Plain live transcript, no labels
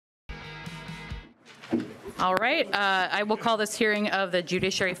All right, I will call this hearing of the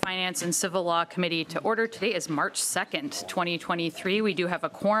Judiciary, Finance, and Civil Law Committee to order. Today is March 2nd, 2023. We do have a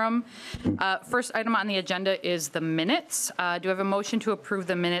quorum. First item on the agenda is the minutes. Do I have a motion to approve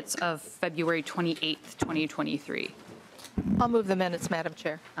the minutes of February 28th, 2023? I'll move the minutes, Madam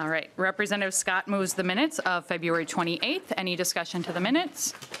Chair. All right, Representative Scott moves the minutes of February 28th. Any discussion to the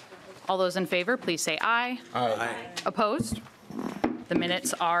minutes? All those in favor, please say aye. Aye. Opposed? The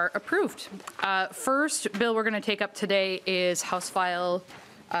minutes are approved. First bill we're going to take up today is House File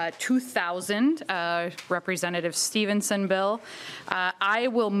 2000, Representative Stephenson bill. I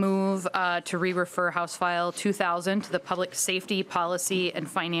will move to re-refer House File 2000 to the Public Safety, Policy, and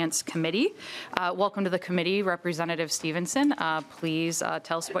Finance Committee. Welcome to the committee, Representative Stephenson. Please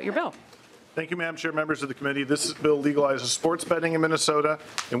tell us about your bill. Thank you, Madam Chair, members of the committee. This bill legalizes sports betting in Minnesota,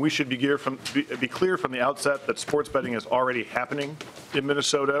 and we should be clear from the outset that sports betting is already happening in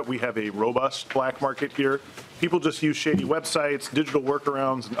Minnesota. We have a robust black market here. People just use shady websites, digital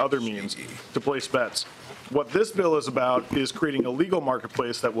workarounds, and other means to place bets. What this bill is about is creating a legal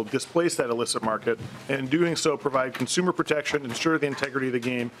marketplace that will displace that illicit market, and in doing so provide consumer protection, ensure the integrity of the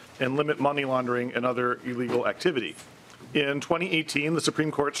game, and limit money laundering and other illegal activity. In 2018, the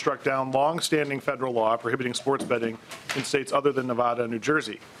Supreme Court struck down long-standing federal law prohibiting sports betting in states other than Nevada and New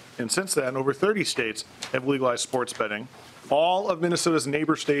Jersey. And since then, over 30 states have legalized sports betting. All of Minnesota's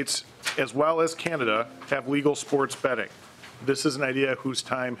neighbor states, as well as Canada, have legal sports betting. This is an idea whose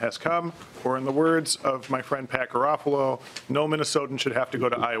time has come, or in the words of my friend Pat Garofalo, no Minnesotan should have to go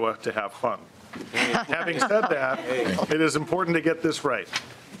to Iowa to have fun. Having said that, it is important to get this right.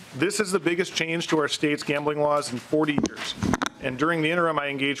 This is the biggest change to our state's gambling laws in 40 years. And during the interim, I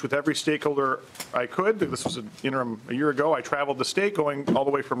engaged with every stakeholder I could. This was an interim a year ago. I traveled the state, going all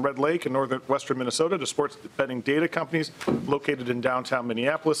the way from Red Lake in northwestern Minnesota to sports betting data companies located in downtown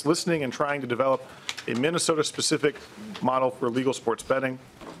Minneapolis, listening and trying to develop a Minnesota-specific model for legal sports betting.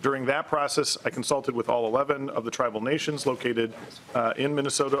 During that process, I consulted with all 11 of the tribal nations located in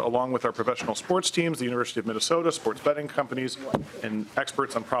Minnesota, along with our professional sports teams, the University of Minnesota, sports betting companies, and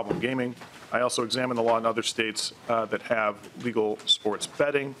experts on problem gaming. I also examined the law in other states that have legal sports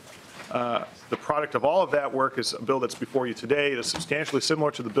betting. The product of all of that work is a bill that's before you today. It is substantially similar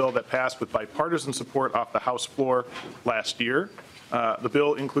to the bill that passed with bipartisan support off the House floor last year. The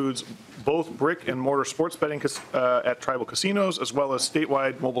bill includes both brick and mortar sports betting at tribal casinos, as well as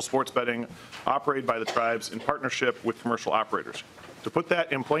statewide mobile sports betting operated by the tribes in partnership with commercial operators. To put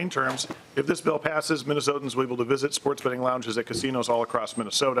that in plain terms, if this bill passes, Minnesotans will be able to visit sports betting lounges at casinos all across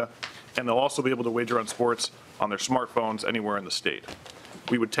Minnesota, and they'll also be able to wager on sports on their smartphones anywhere in the state.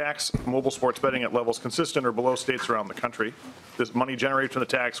 We would tax mobile sports betting at levels consistent or below states around the country. This money generated from the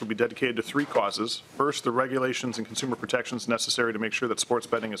tax would be dedicated to three causes. First, the regulations and consumer protections necessary to make sure that sports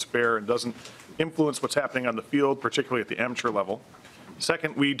betting is fair and doesn't influence what's happening on the field, particularly at the amateur level.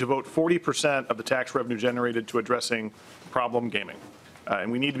 Second, we devote 40% of the tax revenue generated to addressing problem gaming.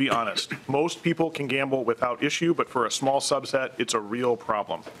 And we need to be honest. Most people can gamble without issue, but for a small subset, it's a real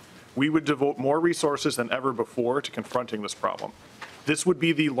problem. We would devote more resources than ever before to confronting this problem. This would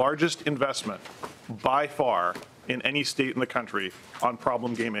be the largest investment by far in any state in the country on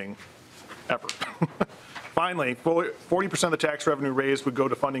problem gaming ever. Finally, 40% of the tax revenue raised would go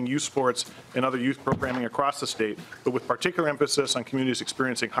to funding youth sports and other youth programming across the state, but with particular emphasis on communities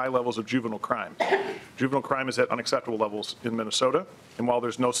experiencing high levels of juvenile crime. Juvenile crime is at unacceptable levels in Minnesota, and while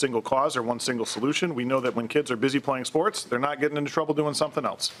there's no single cause or one single solution, we know that when kids are busy playing sports, they're not getting into trouble doing something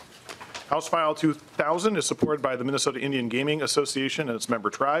else. House File 2000 is supported by the Minnesota Indian Gaming Association and its member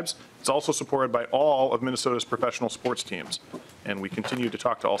tribes. It's also supported by all of Minnesota's professional sports teams. And we continue to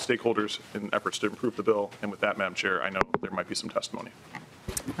talk to all stakeholders in efforts to improve the bill. And with that, Madam Chair, I know there might be some testimony.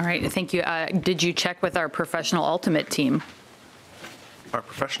 All right, thank you. Did you check with our professional ultimate team? Our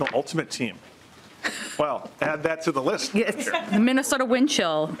professional ultimate team. Well, add that to the list. Yes, the Minnesota wind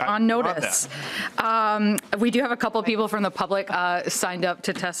chill on notice. We do have a couple of people from the public signed up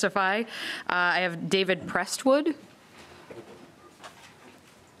to testify. I have David Prestwood.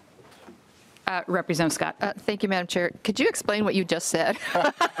 Representative Scott. Thank you, Madam Chair. Could you explain what you just said?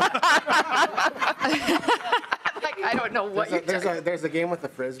 I don't know what there's a game with the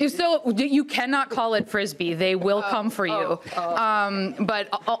frisbee. So you cannot call it frisbee. They will come for you. But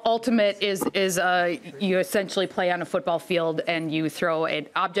ultimate is you essentially play on a football field and you throw an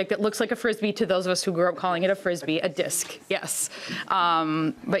object that looks like a frisbee. To those of us who grew up calling it a frisbee, a disc. Yes.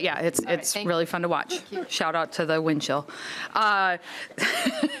 But yeah, it's really fun to watch. Shout out to the wind chill.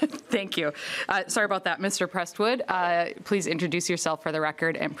 Thank you. Sorry about that, Mr. Prestwood. Please introduce yourself for the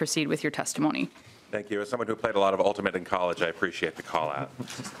record and proceed with your testimony. Thank you. As someone who played a lot of Ultimate in college, I appreciate the call out.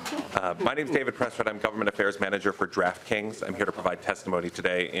 My name is David Prescott. I'm Government Affairs Manager for DraftKings. I'm here to provide testimony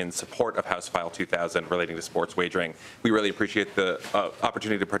today in support of House File 2000 relating to sports wagering. We really appreciate the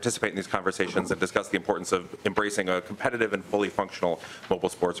opportunity to participate in these conversations and discuss the importance of embracing a competitive and fully functional mobile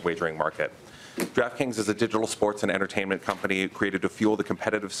sports wagering market. DraftKings is a digital sports and entertainment company created to fuel the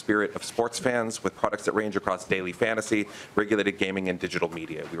competitive spirit of sports fans with products that range across daily fantasy, regulated gaming, and digital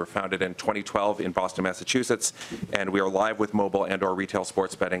media. We were founded in 2012 in Boston, Massachusetts, and we are live with mobile and/or retail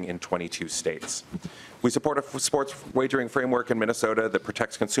sports betting in 22 states. We support a sports wagering framework in Minnesota that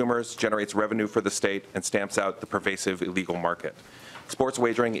protects consumers, generates revenue for the state, and stamps out the pervasive illegal market. Sports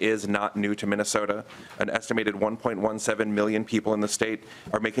wagering is not new to Minnesota. An estimated 1.17 million people in the state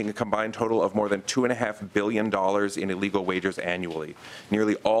are making a combined total of more than $2.5 billion in illegal wagers annually.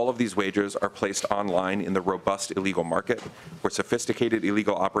 Nearly all of these wagers are placed online in the robust illegal market, where sophisticated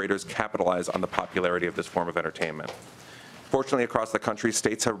illegal operators capitalize on the popularity of this form of entertainment. Fortunately, across the country,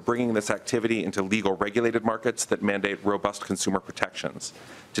 states are bringing this activity into legal regulated markets that mandate robust consumer protections.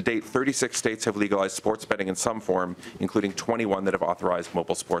 To date, 36 states have legalized sports betting in some form, including 21 that have authorized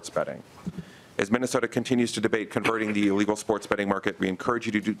mobile sports betting. As Minnesota continues to debate converting the illegal sports betting market, we encourage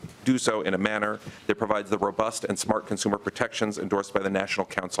you to do so in a manner that provides the robust and smart consumer protections endorsed by the National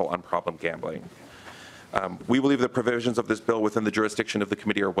Council on Problem Gambling. We believe the provisions of this bill within the jurisdiction of the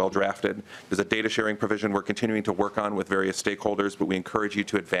committee are well drafted. There's a data sharing provision we're continuing to work on with various stakeholders, but we encourage you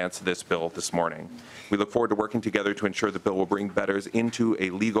to advance this bill this morning. We look forward to working together to ensure the bill will bring bettors into a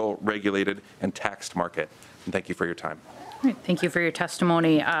legal, regulated, and taxed market. And thank you for your time. All right, thank you for your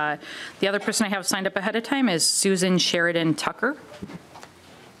testimony. The other person I have signed up ahead of time is Susan Sheridan Tucker.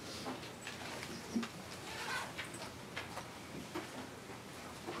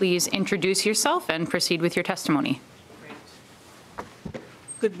 Please introduce yourself and proceed with your testimony.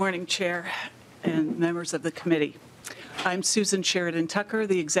 Good morning, Chair and members of the committee. I'm Susan Sheridan Tucker,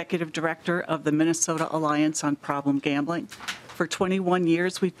 the Executive Director of the Minnesota Alliance on Problem Gambling. For 21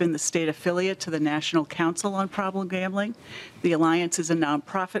 years, we've been the state affiliate to the National Council on Problem Gambling. The Alliance is a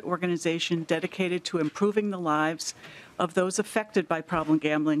nonprofit organization dedicated to improving the lives of those affected by problem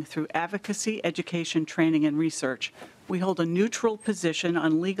gambling through advocacy, education, training, and research. We hold a neutral position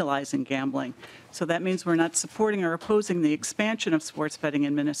on legalizing gambling. So that means we're not supporting or opposing the expansion of sports betting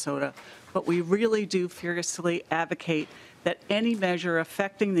in Minnesota, but we really do fiercely advocate that any measure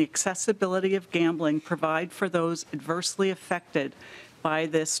affecting the accessibility of gambling provide for those adversely affected by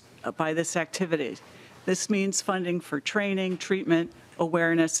this activity. This means funding for training, treatment,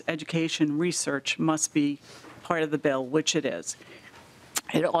 awareness, education, research must be part of the bill, which it is.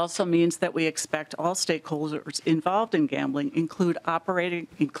 It also means that we expect all stakeholders involved in gambling,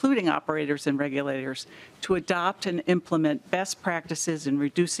 including operators and regulators, to adopt and implement best practices in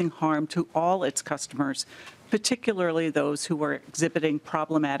reducing harm to all its customers, particularly those who are exhibiting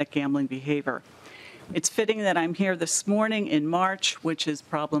problematic gambling behavior. It's fitting that I'm here this morning in March, which is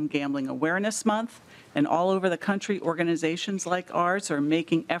Problem Gambling Awareness Month, and all over the country, organizations like ours are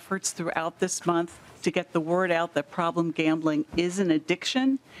making efforts throughout this month to get the word out that problem gambling is an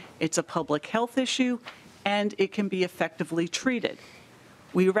addiction, it's a public health issue, and it can be effectively treated.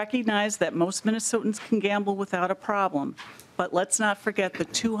 We recognize that most Minnesotans can gamble without a problem, but let's not forget the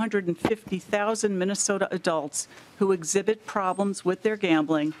 250,000 Minnesota adults who exhibit problems with their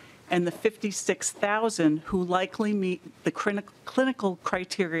gambling and the 56,000 who likely meet the clinical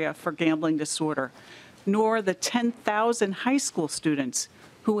criteria for gambling disorder, nor the 10,000 high school students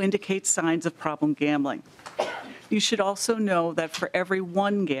who indicate signs of problem gambling. You should also know that for every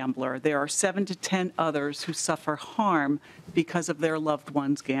one gambler, there are 7 to 10 others who suffer harm because of their loved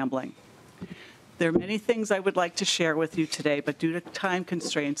ones gambling. There are many things I would like to share with you today, but due to time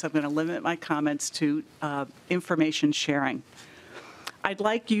constraints, I'm going to limit my comments to information sharing. I'd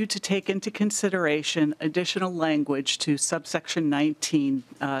like you to take into consideration additional language to subsection 19,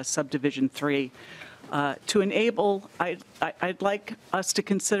 subdivision 3. I'd like us to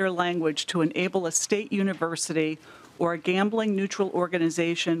consider language to enable a state university or a gambling-neutral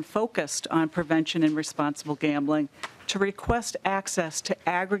organization focused on prevention and responsible gambling to request access to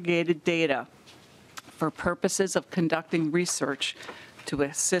aggregated data for purposes of conducting research to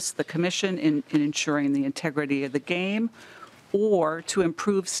assist the commission in ensuring the integrity of the game or to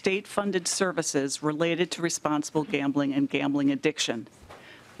improve state-funded services related to responsible gambling and gambling addiction.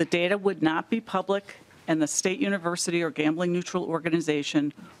 The data would not be public, and the state university or gambling-neutral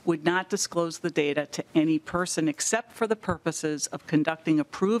organization would not disclose the data to any person except for the purposes of conducting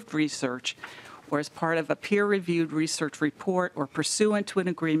approved research or as part of a peer-reviewed research report or pursuant to an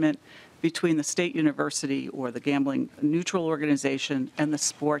agreement between the state university or the gambling neutral organization and the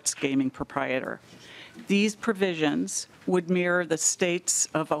sports gaming proprietor. These provisions would mirror the states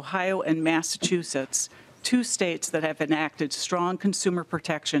of Ohio and Massachusetts, two states that have enacted strong consumer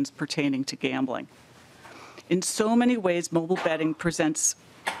protections pertaining to gambling. In so many ways, mobile betting presents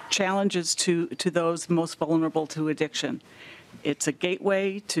challenges to those most vulnerable to addiction. It's a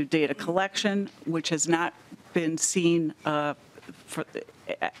gateway to data collection, which has not been seen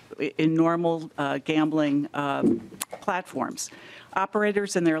in normal gambling platforms.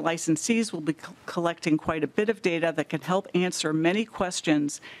 Operators and their licensees will be collecting quite a bit of data that can help answer many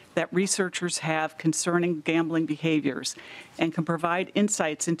questions that researchers have concerning gambling behaviors and can provide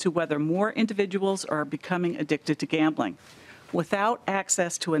insights into whether more individuals are becoming addicted to gambling. Without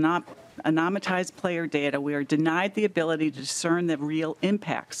access to anonymized player data, we are denied the ability to discern the real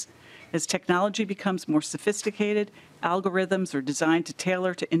impacts. As technology becomes more sophisticated, algorithms are designed to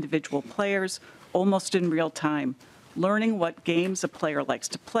tailor to individual players almost in real time. Learning what games a player likes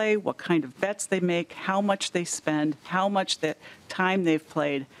to play, what kind of bets they make, how much they spend, how much time they've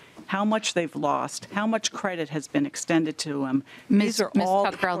played, how much they've lost, how much credit has been extended to them. These are all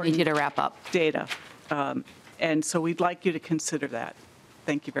Tucker, I'll need you to wrap up. data. And so we'd like you to consider that.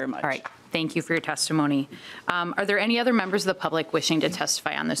 Thank you very much. All right, thank you for your testimony. Are there any other members of the public wishing to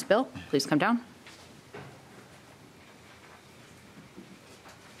testify on this bill? Please come down.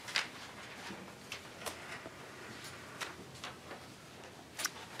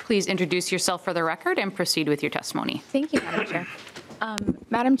 Please introduce yourself for the record and proceed with your testimony. Thank you, Madam Chair.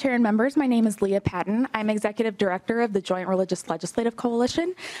 Madam Chair and members, my name is Leah Patton. I'm Executive Director of the Joint Religious Legislative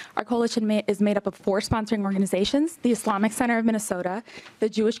Coalition. Our coalition is made up of 4 sponsoring organizations: the Islamic Center of Minnesota, the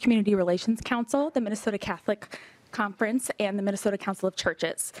Jewish Community Relations Council, the Minnesota Catholic Conference, and the Minnesota Council of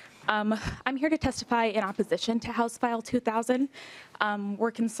Churches. I'm here to testify in opposition to House File 2000.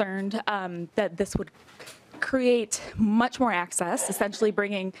 We're concerned that this would create much more access, essentially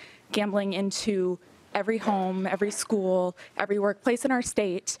bringing gambling into every home, every school, every workplace in our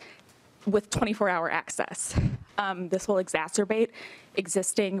state with 24-hour access. This will exacerbate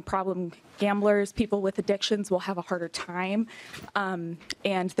existing problem gamblers. People with addictions will have a harder time,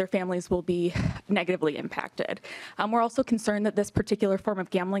 and their families will be negatively impacted. We're also concerned that this particular form of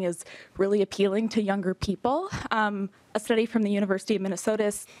gambling is really appealing to younger people. A study from the University of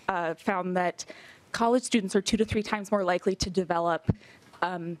Minnesota found that college students are 2 to 3 times more likely to develop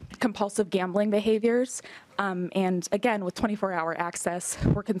compulsive gambling behaviors. And again, with 24-hour access,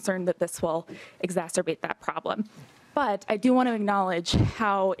 we're concerned that this will exacerbate that problem. But I do want to acknowledge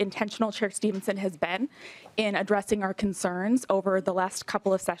how intentional Chair Stephenson has been in addressing our concerns over the last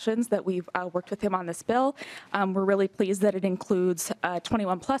couple of sessions that we've worked with him on this bill. We're really pleased that it includes a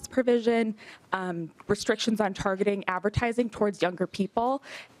 21+ provision, restrictions on targeting advertising towards younger people,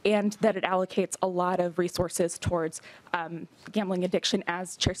 and that it allocates a lot of resources towards gambling addiction,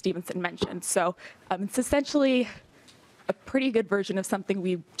 as Chair Stephenson mentioned. So it's essentially a pretty good version of something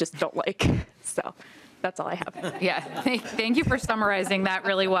we just don't like. So that's all I have. Yeah, thank you for summarizing that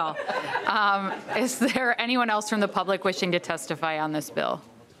really well. Is there anyone else from the public wishing to testify on this bill?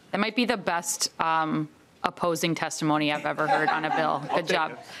 That might be the best opposing testimony I've ever heard on a bill. Good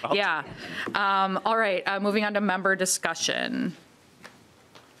job. Yeah. All right, moving on to member discussion.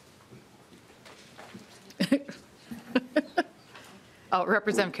 Oh,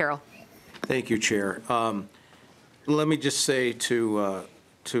 Representative Carroll. Thank you, Chair. Let me just say to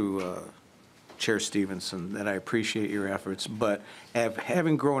Chair Stephenson that I appreciate your efforts, but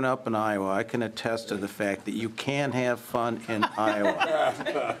having grown up in Iowa, I can attest to the fact that you can have fun in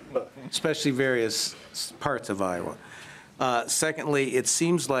Iowa, especially various parts of Iowa. Secondly, it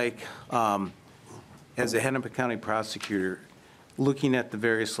seems like, as a Hennepin County prosecutor, looking at the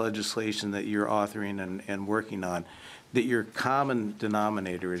various legislation that you're authoring and working on, that your common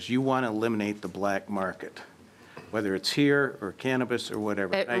denominator is you want to eliminate the black market, whether it's here or cannabis or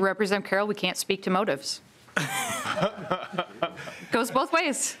whatever. Representative Carroll, we can't speak to motives. Goes both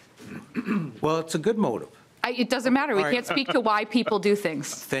ways. Well, it's a good motive. It doesn't matter. We can't speak to why people do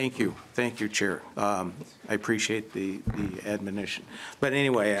things. Thank you, Chair. I appreciate the admonition. But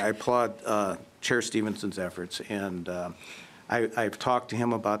anyway, I applaud Chair Stephenson's efforts, and I've talked to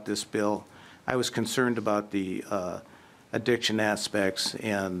him about this bill. I was concerned about the addiction aspects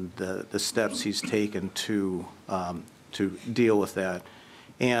and the steps he's taken to deal with that,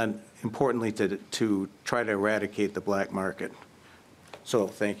 and importantly to try to eradicate the black market. So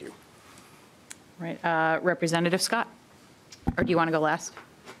thank you. Right, Representative Scott, or do you want to go last?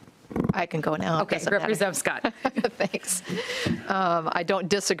 I can go now. Okay, Representative Scott. Thanks. I don't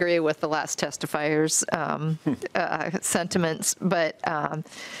disagree with the last testifier's sentiments, but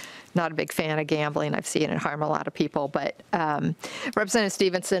not a big fan of gambling. I've seen it harm a lot of people. But Representative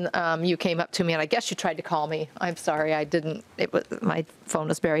Stephenson, you came up to me, and I guess you tried to call me. I'm sorry, I didn't. My phone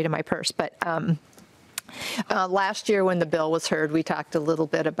was buried in my purse. But last year when the bill was heard, we talked a little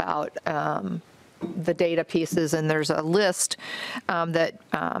bit about the data pieces, and there's a list that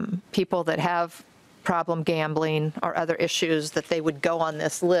people that have problem gambling or other issues, that they would go on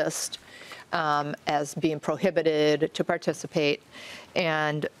this list as being prohibited to participate.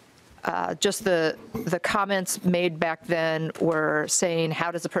 And just the comments made back then were saying,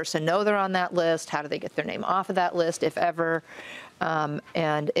 how does a person know they're on that list? How do they get their name off of that list, if ever?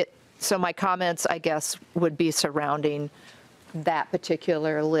 So my comments, I guess, would be surrounding that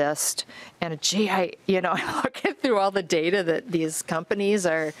particular list. And gee, I'm looking through all the data that these companies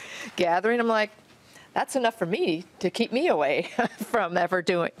are gathering. I'm like, that's enough for me to keep me away from ever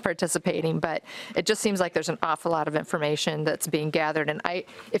participating. But it just seems like there's an awful lot of information that's being gathered. And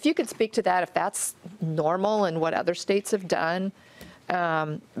if you could speak to that, if that's normal and what other states have done,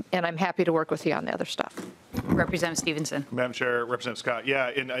 and I'm happy to work with you on the other stuff. Representative Stephenson. Madam Chair, Representative Scott, yeah,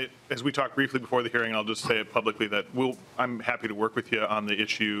 and as we talked briefly before the hearing, I'll just say it publicly that I'm happy to work with you on the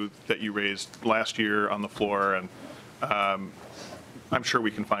issue that you raised last year on the floor, and I'm sure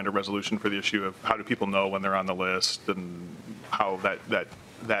we can find a resolution for the issue of how do people know when they're on the list and how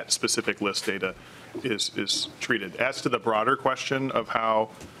that specific list data is treated. As to the broader question of how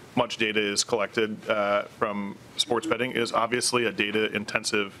much data is collected from sports betting, is obviously a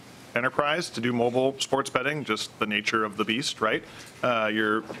data-intensive enterprise to do mobile sports betting, just the nature of the beast, right?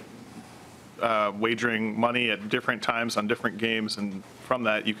 You're wagering money at different times on different games, and from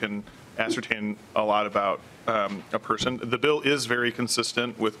that you can ascertain a lot about a person. The bill is very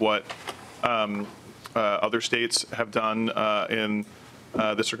consistent with what other states have done in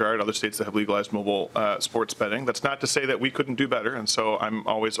this regard, other states that have legalized mobile sports betting. That's not to say that we couldn't do better, and so I'm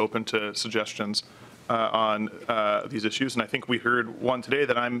always open to suggestions on these issues. And I think we heard one today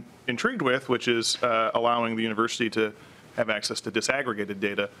that I'm intrigued with, which is allowing the university to have access to disaggregated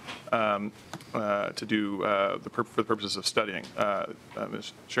data to do for the purposes of studying.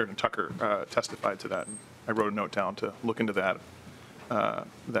 Ms. Sheridan Tucker testified to that. I wrote a note down to look into that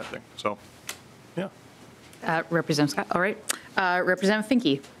thing. So, yeah. Representative Scott. All right. Representative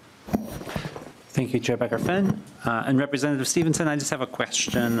Finke. Thank you, Chair Becker-Finn. And Representative Stephenson, I just have a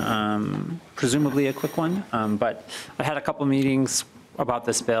question, presumably a quick one, but I had a couple meetings about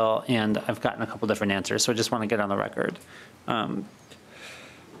this bill, and I've gotten a couple different answers, so I just want to get on the record.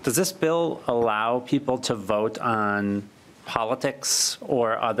 Does this bill allow people to vote on politics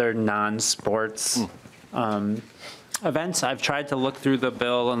or other non-sports events? I've tried to look through the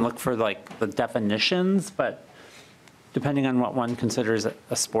bill and look for like the definitions, but depending on what one considers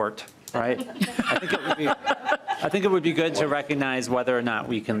a sport, right? I think it would be good to recognize whether or not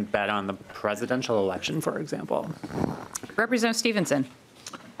we can bet on the presidential election, for example. Representative Stephenson.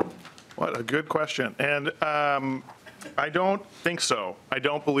 What a good question. And I don't think so. I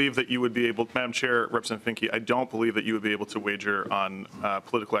don't believe that you would be able, Madam Chair, Representative Finke, I don't believe that you would be able to wager on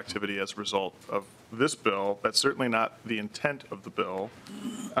political activity as a result of this bill. That's certainly not the intent of the bill.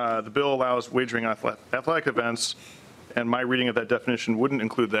 The bill allows wagering on athletic events, and my reading of that definition wouldn't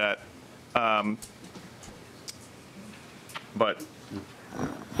include that. But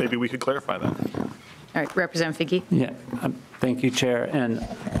maybe we could clarify that. All right, Representative Finke. Yeah, thank you, Chair. And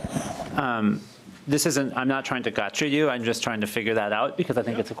this isn't, I'm not trying to gotcha you, I'm just trying to figure that out because I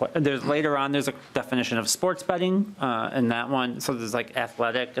think it's a question. Later on, there's a definition of sports betting in that one. So there's like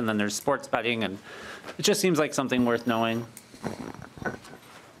athletic and then there's sports betting, and it just seems like something worth knowing.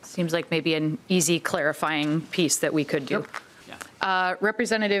 Seems like maybe an easy clarifying piece that we could do. Yeah.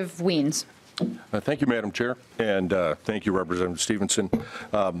 Representative Wiens. Thank you, Madam Chair, and thank you, Representative Stephenson.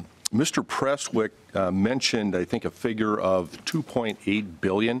 Mr. Prestwick mentioned, I think, a figure of $2.8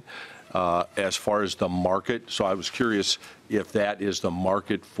 billion as far as the market. So I was curious if that is the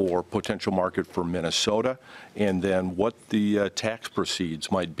market for, potential market for Minnesota, and then what the tax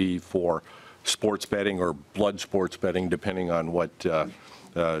proceeds might be for sports betting or blood sports betting, depending on what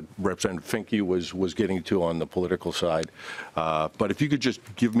Representative Finke was getting to on the political side. But if you could just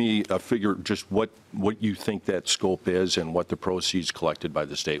give me a figure, just what you think that scope is and what the proceeds collected by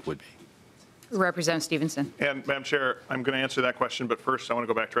the state would be. Representative Stephenson. And Madam Chair, I'm going to answer that question, but first I want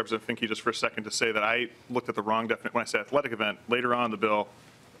to go back to Representative Finke just for a second to say that I looked at the wrong definition when I said athletic event. Later on in the bill,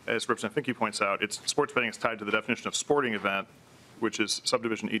 as Representative Finke points out, sports betting is tied to the definition of sporting event, which is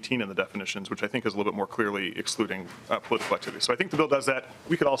subdivision 18 in the definitions, which I think is a little bit more clearly excluding political activity. So I think the bill does that.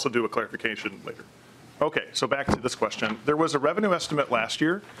 We could also do a clarification later. Okay, so back to this question. There was a revenue estimate last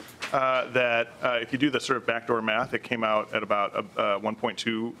year that if you do the sort of backdoor math, it came out at about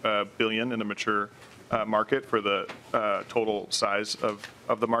 1.2 billion in the mature market for the total size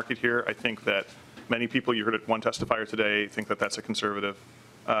of the market here. I think that many people, you heard it one testifier today, think that that's a conservative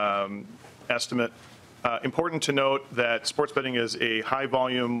estimate. Important to note that sports betting is a high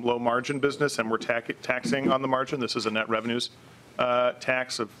volume, low margin business, and we're taxing on the margin. This is a net revenues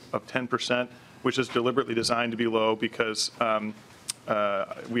tax of 10%, which is deliberately designed to be low because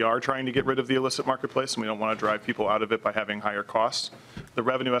we are trying to get rid of the illicit marketplace, and we don't want to drive people out of it by having higher costs. The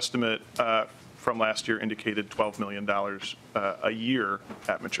revenue estimate from last year indicated $12 million a year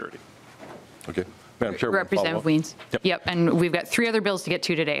at maturity. Okay. Madam Chair, one Representative follow-up. Weens. Yep, and we've got 3 other bills to get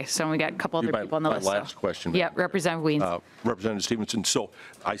to today, so we got a couple other people on the list. My last question. Yep, Representative Weens. Representative Stephenson, so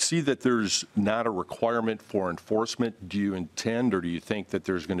I see that there's not a requirement for enforcement. Do you intend or do you think that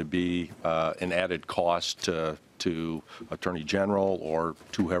there's going to be an added cost to Attorney General or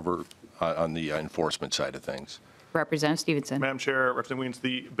to whoever on the enforcement side of things? Representative Stephenson. Madam Chair, Representative Weens,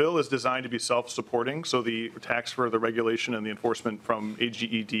 the bill is designed to be self-supporting, so the tax for the regulation and the enforcement from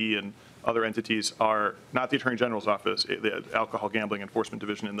AGED and other entities are not the Attorney General's office, the Alcohol Gambling Enforcement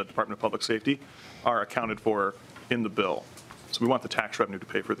Division in the Department of Public Safety are accounted for in the bill. So we want the tax revenue to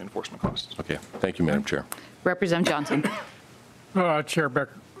pay for the enforcement costs. Okay, thank you, Madam Chair. Representative Johnson. Chair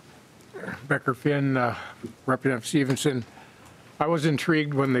Becker Finn, Representative Stephenson, I was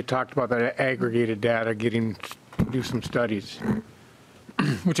intrigued when they talked about that aggregated data, do some studies,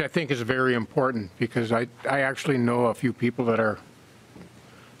 which I think is very important because I actually know a few people that are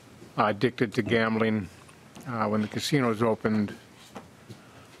addicted to gambling. When the casinos opened,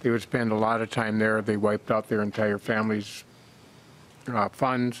 they would spend a lot of time there. They wiped out their entire family's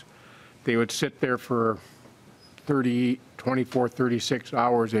funds. They would sit there for 24, 36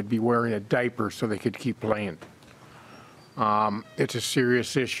 hours. They'd be wearing a diaper so they could keep playing. It's a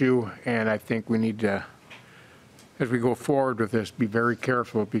serious issue, and I think we need to, as we go forward with this, be very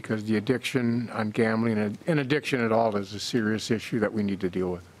careful because the addiction on gambling and addiction at all is a serious issue that we need to deal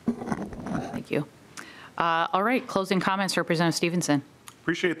with. Thank you. All right, closing comments, Representative Stephenson.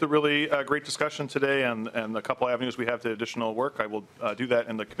 Appreciate the really great discussion today and the couple avenues we have to additional work. I will do that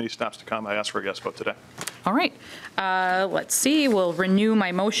in the committee stops to come. I ask for a guest vote today. All right. Let's see. We'll renew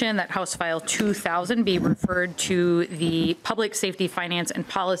my motion that House File 2000 be referred to the Public Safety, Finance, and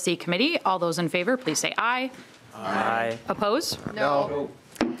Policy Committee. All those in favor, please say aye. Aye. Opposed? No.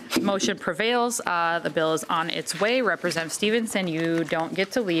 Motion prevails. The bill is on its way. Representative Stephenson, you don't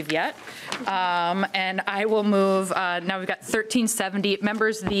get to leave yet. And I will move, now we've got 1370.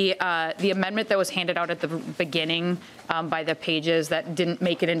 Members, the amendment that was handed out at the beginning by the pages that didn't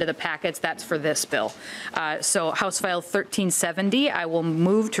make it into the packets, that's for this bill. So House File 1370, I will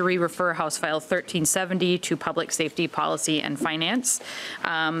move to re-refer House File 1370 to Public Safety, Policy, and Finance.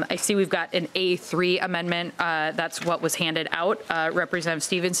 I see we've got an A3 amendment. That's what was handed out. Representative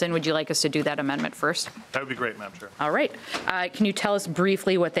Stephenson, would you like us to do that amendment first? That would be great, Madam Chair. All right. Can you tell us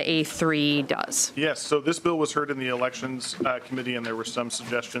briefly what the A3 does? Yes, so this bill was heard in the Elections Committee, and there were some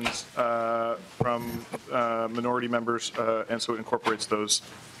suggestions from minority members, and so it incorporates those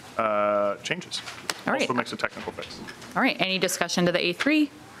changes. All right. Also makes a technical fix. All right. Any discussion to the A3?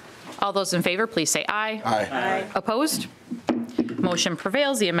 All those in favor, please say aye. Aye. Opposed? Motion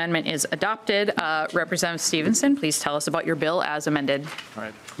prevails. The amendment is adopted. Representative Stephenson, please tell us about your bill as amended. All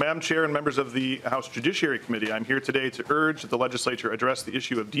right. Madam Chair and members of the House Judiciary Committee, I'm here today to urge that the legislature address the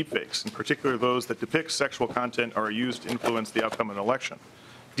issue of deepfakes, in particular those that depict sexual content or are used to influence the outcome of an election.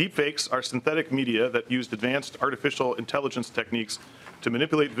 Deepfakes are synthetic media that use advanced artificial intelligence techniques to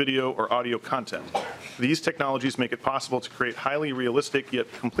manipulate video or audio content. These technologies make it possible to create highly realistic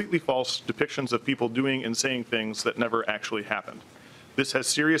yet completely false depictions of people doing and saying things that never actually happened. This has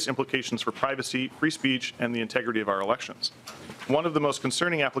serious implications for privacy, free speech, and the integrity of our elections. One of the most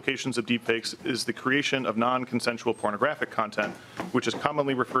concerning applications of deepfakes is the creation of non-consensual pornographic content, which is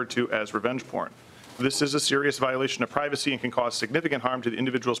commonly referred to as revenge porn. This is a serious violation of privacy and can cause significant harm to the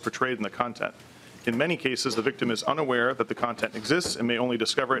individuals portrayed in the content. In many cases, the victim is unaware that the content exists and may only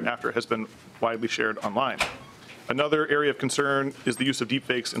discover it after it has been widely shared online. Another area of concern is the use of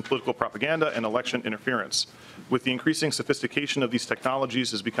deepfakes in political propaganda and election interference. With the increasing sophistication of these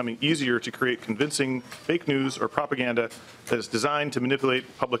technologies, it is becoming easier to create convincing fake news or propaganda that is designed to manipulate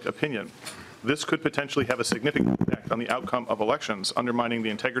public opinion. This could potentially have a significant impact on the outcome of elections, undermining the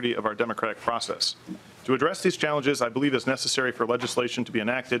integrity of our democratic process. To address these challenges, I believe it's necessary for legislation to be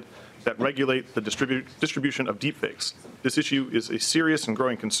enacted that regulate the distribution of deepfakes. This issue is a serious and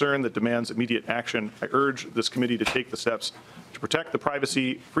growing concern that demands immediate action. I urge this committee to take the steps to protect the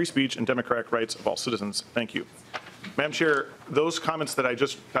privacy, free speech, and democratic rights of all citizens. Thank you. Madam Chair, those comments that I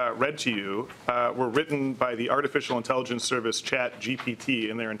just read to you were written by the artificial intelligence service ChatGPT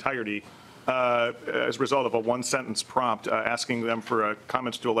in their entirety as a result of a one-sentence prompt asking them for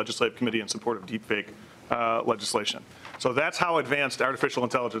comments to a legislative committee in support of deepfake legislation. So that's how advanced artificial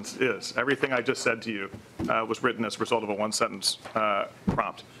intelligence is. Everything I just said to you was written as a result of a one-sentence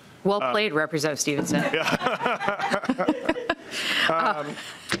prompt. Well played, Representative Stephenson.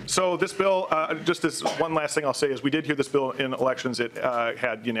 So this bill, just as one last thing I'll say is we did hear this bill in elections. It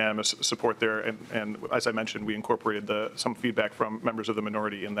had unanimous support there. And as I mentioned, we incorporated some feedback from members of the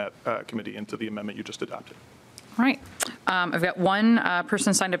minority in that committee into the amendment you just adopted. All right. I've got one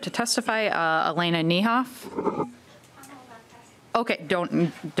person signed up to testify, Elena Niehoff. Okay,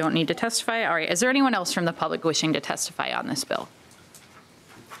 don't need to testify. All right. Is there anyone else from the public wishing to testify on this bill?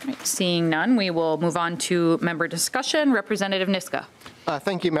 All right, seeing none, we will move on to member discussion. Representative Niska.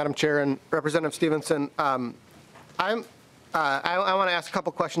 Thank you, Madam Chair, and Representative Stephenson. I want to ask a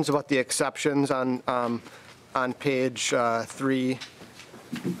couple questions about the exceptions on page 3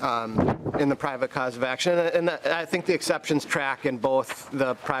 in the private cause of action, and I think the exceptions track in both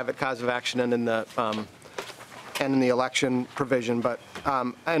the private cause of action and in the election provision. But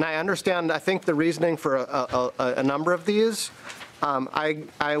and I understand. I think the reasoning for a number of these.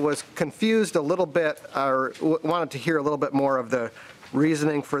 I was confused a little bit, or wanted to hear a little bit more of the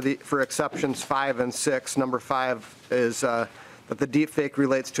reasoning for exceptions 5 and 6. Number 5 is that the deepfake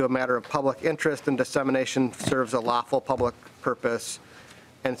relates to a matter of public interest and dissemination serves a lawful public purpose.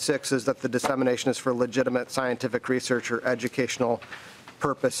 And 6 is that the dissemination is for legitimate scientific research or educational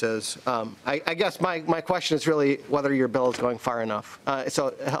purposes. I guess my question is really whether your bill is going far enough.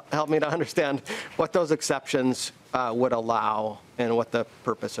 So help me to understand what those exceptions would allow and what the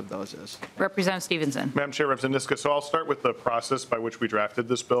purpose of those is. Representative Stephenson. Madam Chair, Representative Niska, so I'll start with the process by which we drafted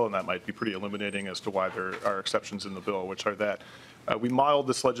this bill, and that might be pretty illuminating as to why there are exceptions in the bill, which are that we modeled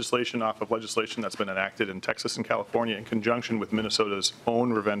this legislation off of legislation that's been enacted in Texas and California in conjunction with Minnesota's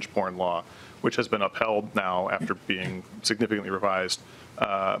own revenge porn law, which has been upheld now after being significantly revised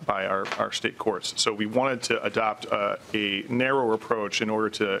by our state courts. So we wanted to adopt a narrow approach in order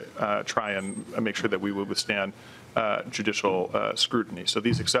to try and make sure that we would withstand judicial scrutiny. So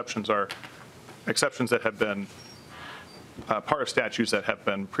these exceptions are exceptions that have been part of statutes that have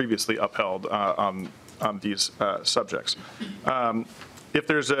been previously upheld on these subjects. If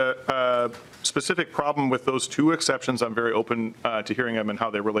there's a specific problem with those two exceptions, I'm very open to hearing them and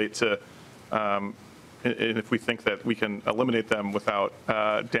how they relate to, and if we think that we can eliminate them without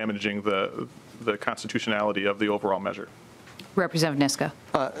damaging the constitutionality of the overall measure. Representative Niska.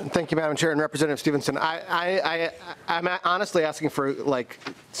 Thank you, Madam Chair, and Representative Stephenson. I'm honestly asking for like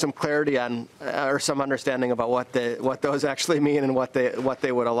some clarity on or some understanding about what those actually mean and what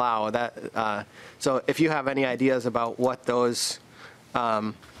they would allow. So if you have any ideas about what those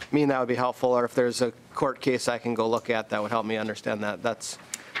mean, that would be helpful. Or if there's a court case I can go look at, that would help me understand that. That's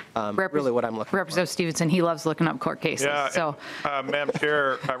really what I'm looking for. Representative Stephenson, he loves looking up court cases. Yeah, so, Madam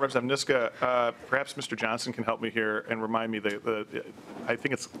Chair, Representative Niska, perhaps Mr. Johnson can help me here and remind me I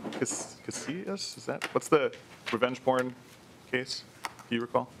think it's Casillas, is that? What's the revenge porn case? Do you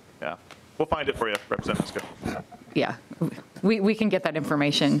recall? Yeah. We'll find it for you, Representative Niska. yeah, we can get that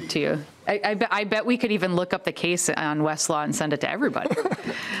information to you. I bet we could even look up the case on Westlaw and send it to everybody.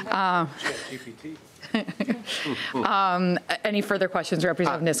 Any further questions,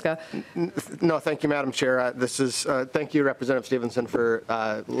 Representative Niska? No, thank you, Madam Chair. Thank you, Representative Stephenson, for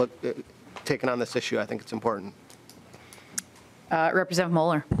taking on this issue. I think it's important. Representative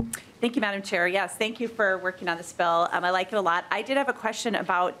Moeller. Thank you, Madam Chair. Yes, thank you for working on this bill. I like it a lot. I did have a question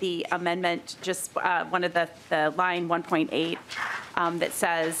about the amendment, just one of the line 1.8 that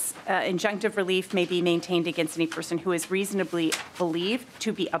says injunctive relief may be maintained against any person who is reasonably believed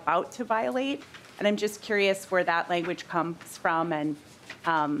to be about to violate. And I'm just curious where that language comes from, and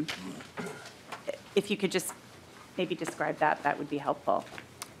if you could just maybe describe that, that would be helpful.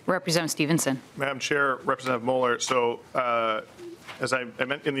 Representative Stephenson. Madam Chair, Representative Moeller, so as I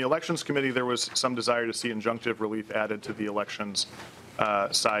meant, in the Elections Committee, there was some desire to see injunctive relief added to the elections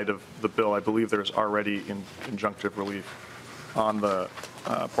side of the bill. I believe there's already injunctive relief on the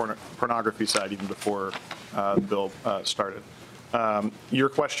pornography side even before the bill started. Your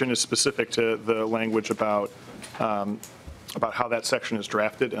question is specific to the language about how that section is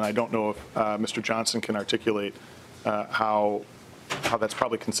drafted, and I don't know if Mr. Johnson can articulate how that's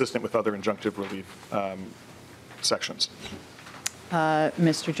probably consistent with other injunctive relief sections.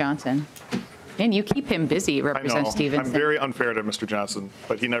 Mr. Johnson. And you keep him busy, Representative Stephenson. I'm very unfair to Mr. Johnson,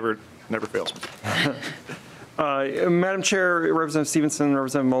 but he never fails me. Madam Chair, Representative Stephenson,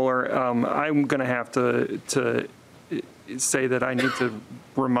 Representative Moeller, I'm going to have to say that I need to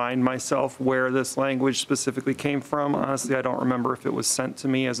remind myself where this language specifically came from. Honestly, I don't remember if it was sent to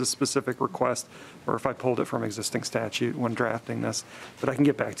me as a specific request or if I pulled it from existing statute when drafting this, but I can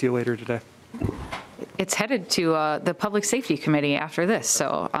get back to you later today. It's headed to the Public Safety Committee after this,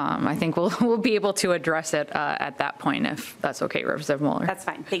 so I think we'll be able to address it at that point, if that's okay, Representative Mueller. That's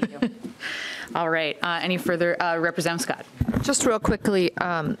fine, thank you. All right, any further, Representative Scott? Just real quickly,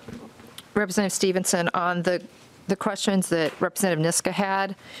 Representative Stevenson, on the questions that Representative Niska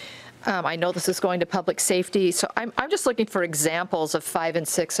had, I know this is going to public safety, so I'm just looking for examples of 5 and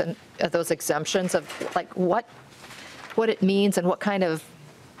 6 and those exemptions of like what it means and what kind of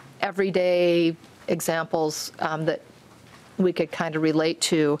everyday examples that we could kind of relate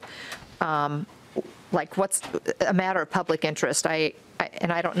to, like what's a matter of public interest.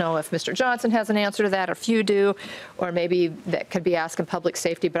 And I don't know if Mr. Johnson has an answer to that, or if you do, or maybe that could be asked in public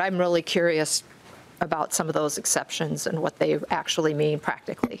safety, but I'm really curious about some of those exceptions and what they actually mean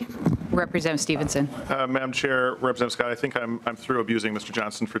practically. Representative Stevenson. Madam Chair, Representative Scott, I think I'm through abusing Mr.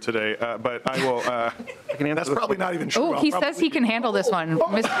 Johnson for today, but I will, that's probably not even true. Oh, he says he can handle this one.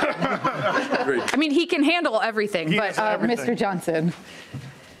 I mean, he can handle everything, but Mr. Johnson.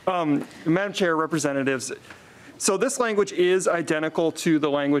 Madam Chair, Representatives, so this language is identical to the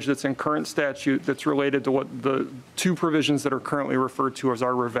language that's in current statute that's related to what the 2 provisions that are currently referred to as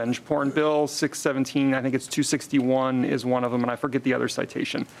our revenge porn bill. 617, I think it's 261 is one of them, and I forget the other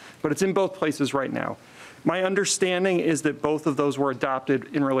citation. But it's in both places right now. My understanding is that both of those were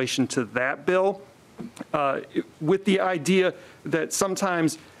adopted in relation to that bill, with the idea that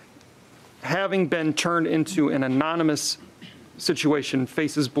sometimes having been turned into an anonymous situation,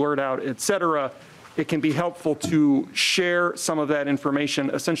 faces blurred out, et cetera, it can be helpful to share some of that information,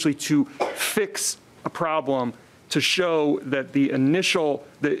 essentially to fix a problem, to show that the initial,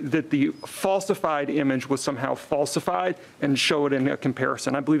 that the falsified image was somehow falsified, and show it in a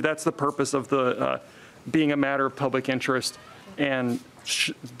comparison. I believe that's the purpose of the being a matter of public interest and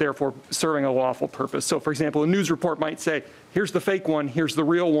therefore serving a lawful purpose. So for example, a news report might say, here's the fake one, here's the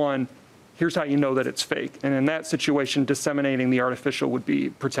real one, here's how you know that it's fake. And in that situation, disseminating the artificial would be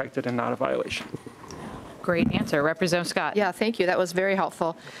protected and not a violation. Great answer. Representative Scott. Yeah, thank you. That was very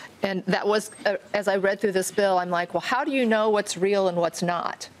helpful. And that was, as I read through this bill, I'm like, well, how do you know what's real and what's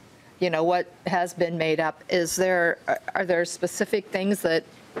not? You know, what has been made up? Are there specific things that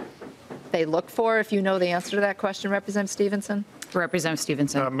they look for if you know the answer to that question, Representative Stevenson? Representative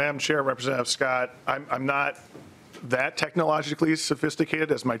Stevenson. Madam Chair, Representative Scott, I'm not that technologically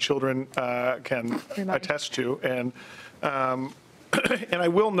sophisticated as my children can attest to. And and I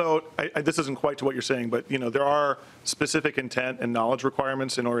will note, this isn't quite to what you're saying, but there are specific intent and knowledge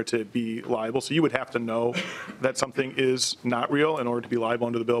requirements in order to be liable. So you would have to know that something is not real in order to be liable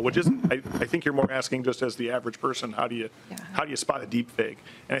under the bill, which isn't, I think you're more asking just as the average person, how do you spot a deep fake?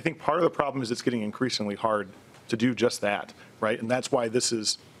 And I think part of the problem is it's getting increasingly hard to do just that, right? And that's why this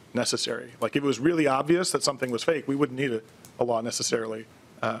is necessary. Like if it was really obvious that something was fake, we wouldn't need a law necessarily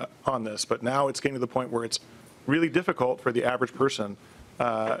on this. But now it's getting to the point where it's really difficult for the average person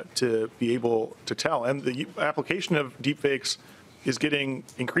to be able to tell. And the application of deepfakes is getting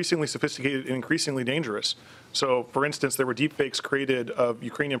increasingly sophisticated and increasingly dangerous. So, for instance, there were deepfakes created of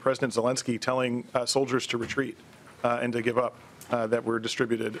Ukrainian President Zelensky telling soldiers to retreat and to give up that were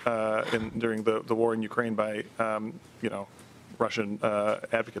distributed during the war in Ukraine by, Russian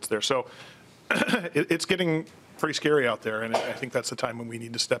advocates there. So it's getting pretty scary out there, and I think that's the time when we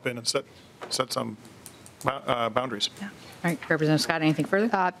need to step in and set some boundaries. Yeah. All right, Representative Scott, anything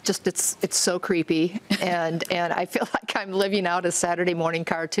further? Just it's so creepy, and I feel like I'm living out a Saturday morning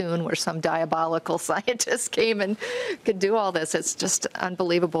cartoon where some diabolical scientist came and could do all this. It's just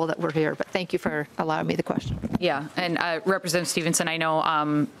unbelievable that we're here. But thank you for allowing me the question. Yeah, and Representative Stephenson, I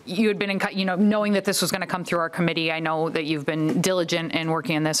know you had been knowing that this was going to come through our committee. I know that you've been diligent in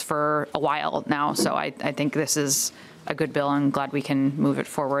working on this for a while now, so I think this is a good bill. I'm glad we can move it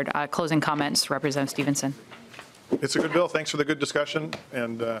forward. Closing comments, Representative Stephenson. It's a good bill. Thanks for the good discussion,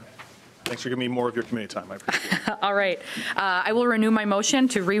 and thanks for giving me more of your committee time. I appreciate it. All right. I will renew my motion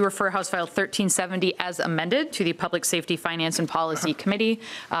to re-refer House File 1370 as amended to the Public Safety, Finance, and Policy Committee.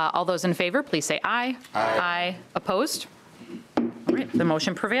 All those in favor, please say aye. Aye. Opposed? All right. The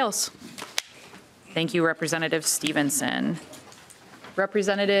motion prevails. Thank you, Representative Stephenson.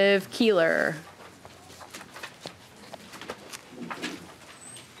 Representative Keeler.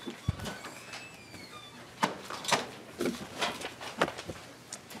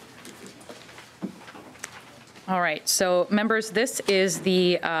 All right, so members, this is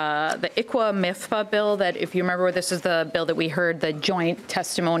the ICWA-MIFPA bill that, if you remember, this is the bill that we heard the joint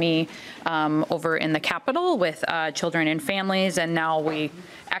testimony over in the Capitol with children and families, and now we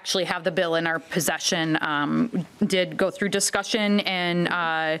actually have the bill in our possession. Did go through discussion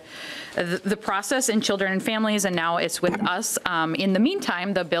and the process in children and families, and now it's with us. In the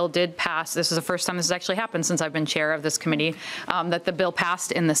meantime, the bill did pass. This is the first time this has actually happened since I've been chair of this committee, that the bill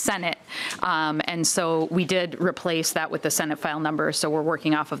passed in the Senate. And so we did replace that with the Senate file number. So we're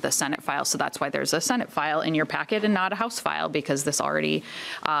working off of the Senate file. So that's why there's a Senate file in your packet and not a House file, because this already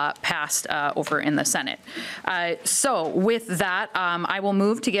passed over in the Senate. So with that, I will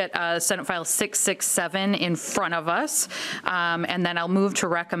move to get Senate File 667 in front of us. And then I'll move to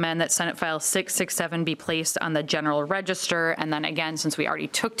recommend that Senate File 667 be placed on the general register. And then again, since we already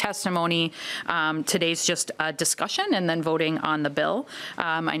took testimony, today's just a discussion and then voting on the bill.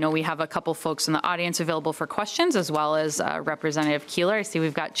 I know we have a couple folks in the audience available for questions, as well as Representative Keeler. I see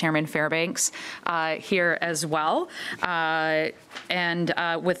we've got Chairman Fairbanks here as well. And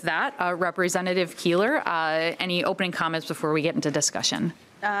with that, Representative Keeler, any opening comments before we get into discussion?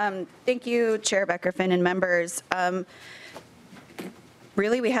 Thank you, Chair Beckerfin and members.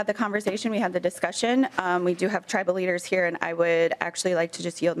 Really, we had the conversation, we had the discussion. We do have tribal leaders here, and I would actually like to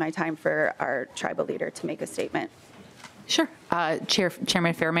just yield my time for our tribal leader to make a statement. Sure.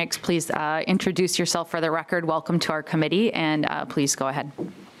 Chairman Fairbanks, please introduce yourself for the record. Welcome to our committee, and please go ahead.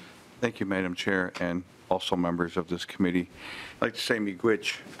 Thank you, Madam Chair, and also members of this committee. I'd like to say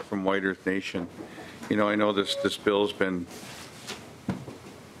miigwech from White Earth Nation. You know, I know this bill's been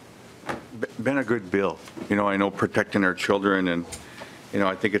a good bill. You know, I know protecting our children, and you know,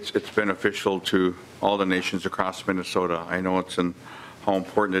 I think it's beneficial to all the nations across Minnesota. I know how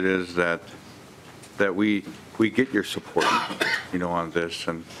important it is that we get your support, you know, on this,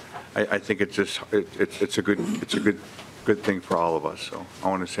 and I think it's a good thing for all of us. So I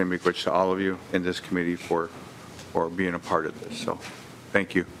want to say miigwech to all of you in this committee for being a part of this. So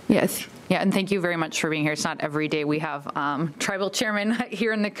thank you. Yes. Yeah, and thank you very much for being here. It's not every day we have tribal chairman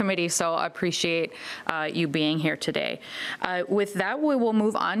here in the committee, so I appreciate you being here today. With that, we will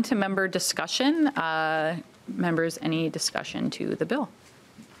move on to member discussion. Members, any discussion to the bill?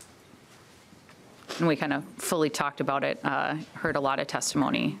 And we kind of fully talked about it, heard a lot of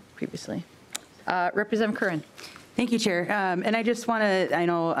testimony previously. Representative Curran. Thank you, Chair. And I just want to, I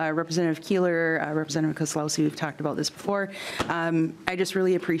know Representative Keeler, Representative Kozlowski, we've talked about this before. I just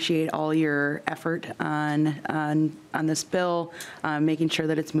really appreciate all your effort on this bill, making sure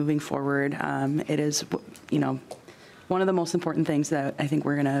that it's moving forward. It is, you know, one of the most important things that I think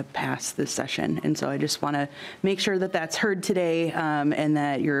we're going to pass this session. And so I just want to make sure that that's heard today, and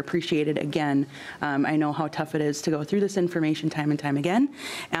that you're appreciated again. I know how tough it is to go through this information time and time again.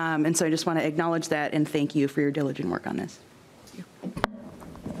 And so I just want to acknowledge that and thank you for your diligent work on this.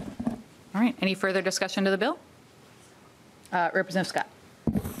 All right, any further discussion to the bill? Representative Scott.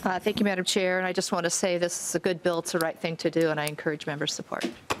 Thank you, Madam Chair. And I just want to say this is a good bill. It's the right thing to do, and I encourage members' support.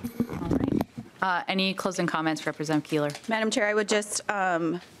 All right. Any closing comments, Representative Keeler? Madam Chair, I would just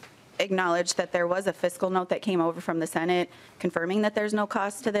acknowledge that there was a fiscal note that came over from the Senate confirming that there's no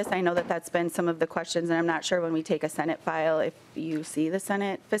cost to this. I know that that's been some of the questions, and I'm not sure when we take a Senate file if you see the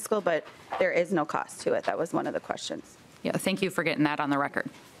Senate fiscal, but there is no cost to it. That was one of the questions. Yeah, thank you for getting that on the record.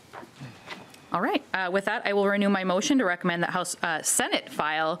 All right, with that, I will renew my motion to recommend that House Senate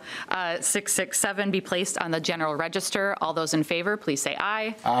File 667 be placed on the general register. All those in favor, please say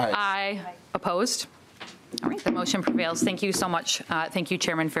aye. Aye. Aye. Opposed? All right, the motion prevails. Thank you so much. Thank you,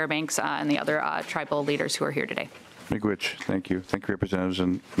 Chairman Fairbanks, and the other tribal leaders who are here today. Miigwech, thank you. Thank you, Representatives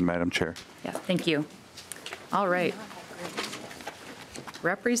and Madam Chair. Yeah, thank you. All right.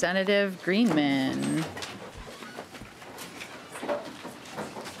 Representative Greenman.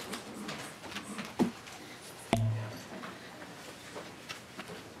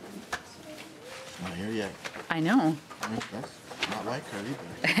 Not here yet. I know. That's not like her either.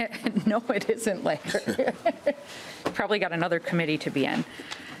 No, it isn't like her. Probably got another committee to be in.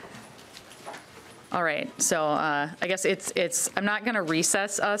 All right, so I guess I'm not going to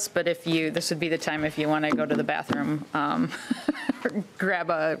recess us, but this would be the time if you want to go to the bathroom, grab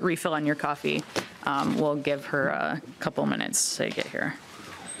a refill on your coffee. We'll give her a couple minutes to get here.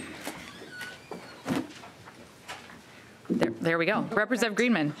 There we go. Representative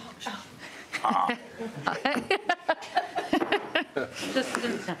Greenman.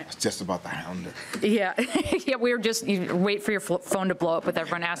 It's just about the hounder. Yeah, yeah, we were just, you wait for your phone to blow up with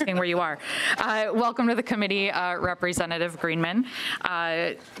everyone asking where you are. Welcome to the committee, Representative Greenman.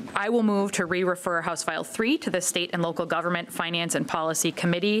 I will move to re-refer House File 3 to the State and Local Government Finance and Policy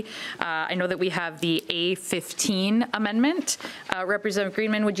Committee. I know that we have the A15 amendment. Representative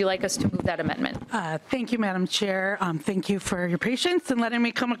Greenman, would you like us to move that amendment? Thank you, Madam Chair. Thank you for your patience and letting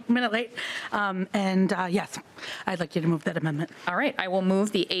me come a minute late. Yes, I'd like you to move that amendment. All right, I will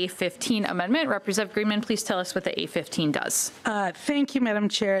move the A15 amendment. Representative Greenman, please tell us what the A15 does. Thank you, Madam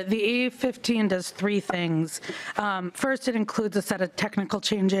Chair. The A15 does three things. First, it includes a set of technical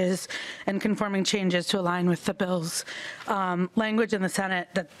changes and conforming changes to align with the bill's language in the Senate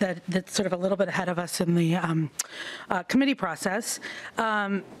that's sort of a little bit ahead of us in the committee process.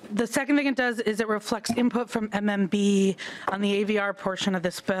 The second thing it does is it reflects input from MMB on the AVR portion of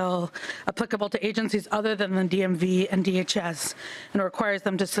this bill applicable to agencies other than the DMV and DHS, and requires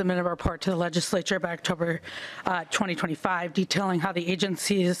them to submit a report to the legislature by October 2025, detailing how the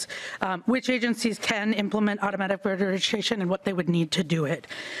agencies, which agencies can implement automatic voter registration and what they would need to do it.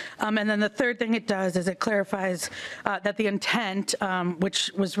 And then the third thing it does is it clarifies that the intent,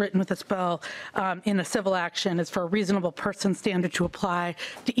 which was written with this bill in a civil action, is for a reasonable person standard to apply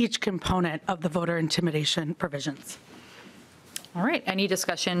to each component of the voter intimidation provisions. All right, any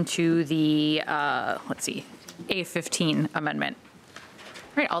discussion to the, let's see, A15 amendment? All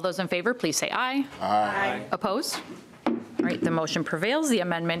right, all those in favor, please say aye. Aye. Opposed? All right, the motion prevails. The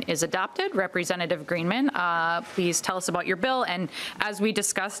amendment is adopted. Representative Greenman, please tell us about your bill. And as we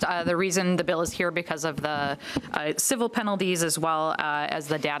discussed, the reason the bill is here because of the civil penalties as well as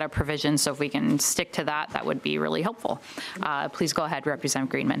the data provision. So if we can stick to that, that would be really helpful. Please go ahead,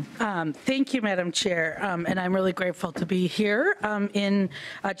 Representative Greenman. Thank you, Madam Chair. And I'm really grateful to be here in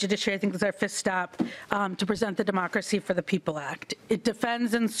Judiciary. I think this is our fifth stop to present the Democracy for the People Act. It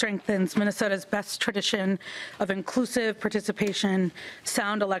defends and strengthens Minnesota's best tradition of inclusive participation,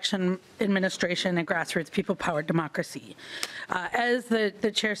 sound election administration, and grassroots people-powered democracy. As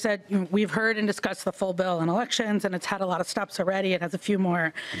the chair said, we've heard and discussed the full bill on elections, and it's had a lot of stops already. It has a few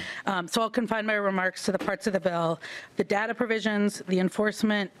more. So I'll confine my remarks to the parts of the bill, the data provisions, the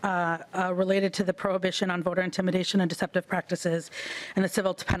enforcement related to the prohibition on voter intimidation and deceptive practices, and the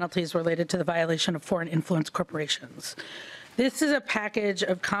civil penalties related to the violation of foreign influence corporations. This is a package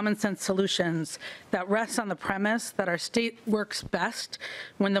of common sense solutions that rests on the premise that our state works best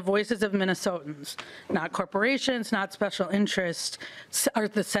when the voices of Minnesotans, not corporations, not special interests, are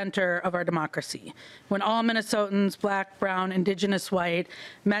at the center of our democracy. When all Minnesotans, black, brown, indigenous, white,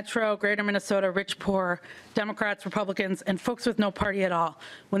 metro, greater Minnesota, rich, poor, Democrats, Republicans, and folks with no party at all,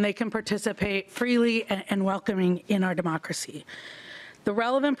 when they can participate freely and welcoming in our democracy. The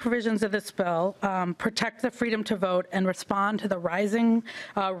relevant provisions of this bill protect the freedom to vote and respond to the rising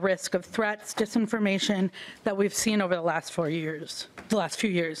risk of threats, disinformation that we've seen over the last few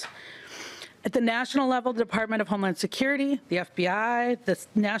years. At the national level, the Department of Homeland Security, the FBI, the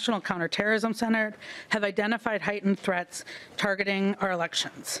National Counterterrorism Center have identified heightened threats targeting our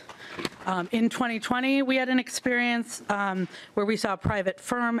elections. In 2020, we had an experience where we saw a private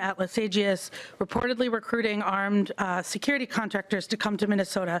firm, Atlas Aegis, reportedly recruiting armed security contractors to come to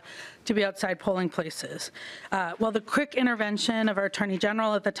Minnesota to be outside polling places. While the quick intervention of our Attorney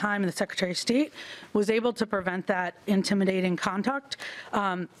General at the time and the Secretary of State was able to prevent that intimidating conduct,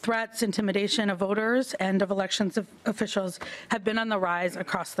 threats, intimidation of voters and of elections officials have been on the rise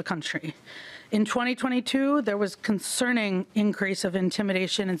across the country. In 2022, there was concerning increase of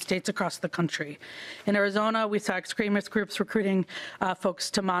intimidation in states across the country. In Arizona, we saw extremist groups recruiting folks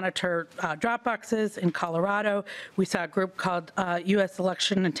to monitor drop boxes. In Colorado, we saw a group called U.S.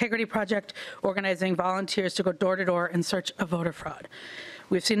 Election Integrity Project organizing volunteers to go door to door in search of voter fraud.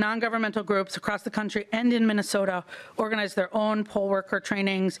 We've seen non-governmental groups across the country and in Minnesota organize their own poll worker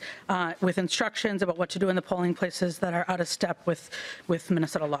trainings with instructions about what to do in the polling places that are out of step with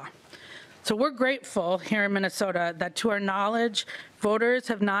Minnesota law. So we're grateful here in Minnesota that, to our knowledge, voters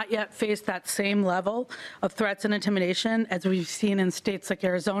have not yet faced that same level of threats and intimidation as we've seen in states like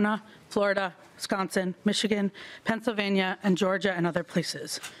Arizona, Florida, Wisconsin, Michigan, Pennsylvania, and Georgia, and other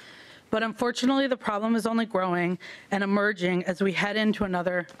places. But unfortunately, the problem is only growing and emerging as we head into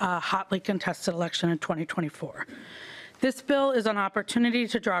another hotly contested election in 2024. This bill is an opportunity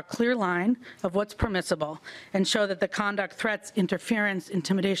to draw a clear line of what's permissible and show that the conduct, threats, interference,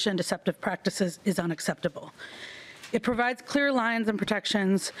 intimidation, deceptive practices is unacceptable. It provides clear lines and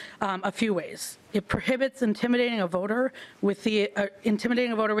protections a few ways. It prohibits intimidating a voter with the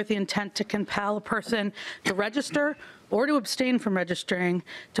intent to compel a person to register or to abstain from registering,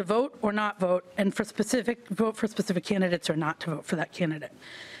 to vote or not vote, and vote for specific candidates or not to vote for that candidate.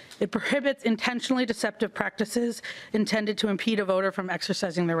 It prohibits intentionally deceptive practices intended to impede a voter from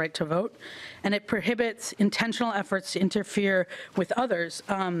exercising their right to vote, and it prohibits intentional efforts to interfere with others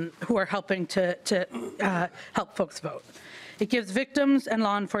who are helping to help folks vote. It gives victims and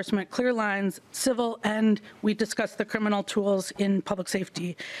law enforcement clear lines, civil and, we discussed the criminal tools in public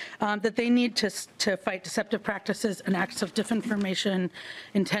safety, that they need to fight deceptive practices and acts of disinformation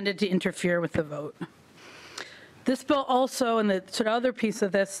intended to interfere with the vote. This bill also, and the sort of other piece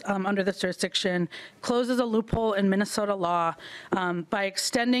of this under this jurisdiction, closes a loophole in Minnesota law by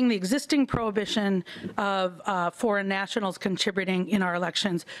extending the existing prohibition of foreign nationals contributing in our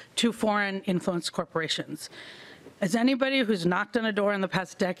elections to foreign influenced corporations. As anybody who's knocked on a door in the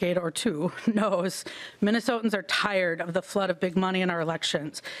past decade or two knows, Minnesotans are tired of the flood of big money in our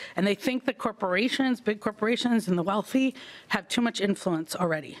elections, and they think that corporations, big corporations and the wealthy, have too much influence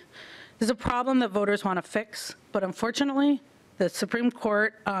already. This is a problem that voters want to fix, but unfortunately, the Supreme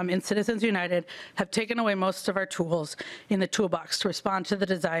Court and Citizens United have taken away most of our tools in the toolbox to respond to the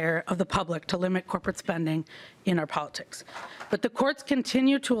desire of the public to limit corporate spending in our politics. But the courts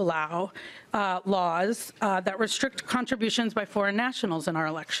continue to allow laws that restrict contributions by foreign nationals in our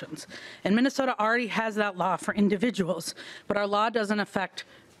elections. And Minnesota already has that law for individuals, but our law doesn't affect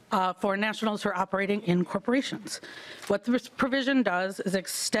foreign nationals who are operating in corporations. What this provision does is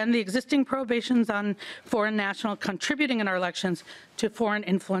extend the existing prohibitions on foreign national contributing in our elections to foreign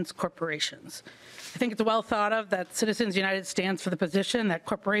influenced corporations. I think it's well thought of that Citizens United stands for the position that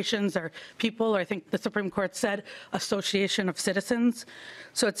corporations are people, or I think the Supreme Court said association of citizens.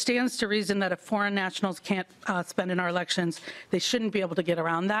 So it stands to reason that if foreign nationals can't spend in our elections, they shouldn't be able to get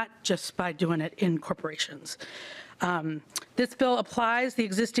around that just by doing it in corporations. This bill applies the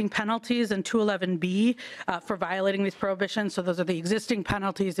existing penalties in 211B for violating these prohibitions. So those are the existing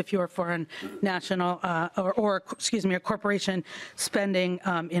penalties if you're a foreign national or excuse me, a corporation spending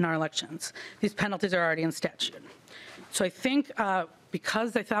in our elections. These penalties are already in statute. So I think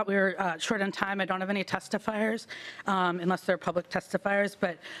because I thought we were short on time, I don't have any testifiers unless they're public testifiers,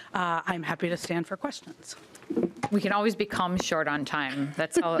 but I'm happy to stand for questions. We can always become short on time.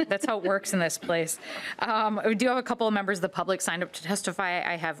 That's how it works in this place. We do have a couple of members of the public signed up to testify.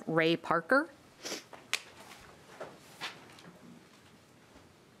 I have Ray Parker.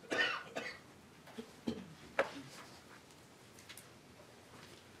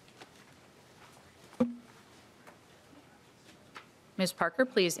 Ms. Parker,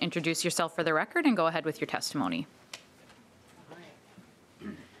 please introduce yourself for the record and go ahead with your testimony.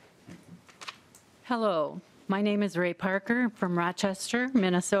 Hello. My name is Ray Parker from Rochester,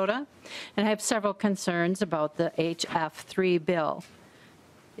 Minnesota, and I have several concerns about the HF3 bill.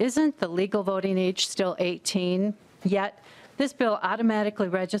 Isn't the legal voting age still 18? Yet, this bill automatically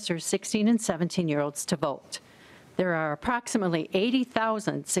registers 16 and 17-year-olds to vote. There are approximately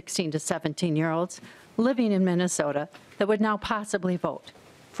 80,000 16 to 17-year-olds living in Minnesota that would now possibly vote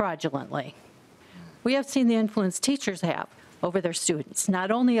fraudulently. We have seen the influence teachers have over their students,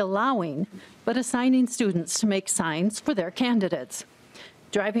 not only allowing, but assigning students to make signs for their candidates,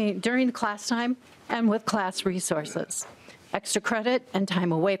 driving during class time and with class resources, extra credit and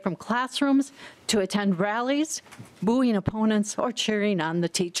time away from classrooms to attend rallies, booing opponents, or cheering on the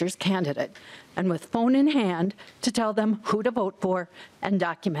teacher's candidate, and with phone in hand to tell them who to vote for and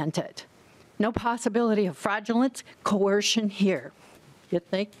document it. No possibility of fraudulent coercion here, you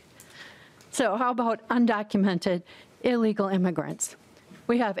think? So how about undocumented illegal immigrants?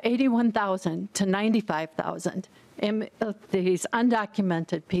 We have 81,000 to 95,000 of these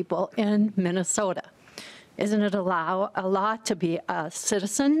undocumented people in Minnesota. Isn't it a law to be a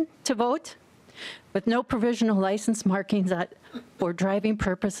citizen to vote? With no provisional license markings that for driving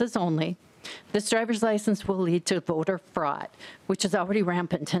purposes only, this driver's license will lead to voter fraud, which is already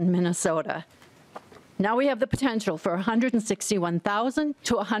rampant in Minnesota. Now we have the potential for 161,000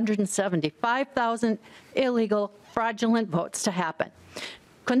 to 175,000 illegal, fraudulent votes to happen.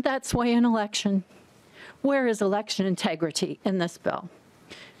 Couldn't that sway an election? Where is election integrity in this bill?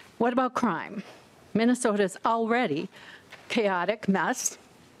 What about crime? Minnesota's already chaotic mess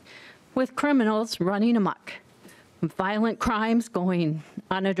with criminals running amok. Violent crimes going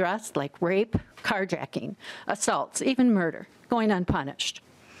unaddressed like rape, carjacking, assaults, even murder, going unpunished.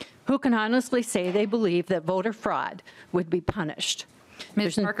 Who can honestly say they believe that voter fraud would be punished?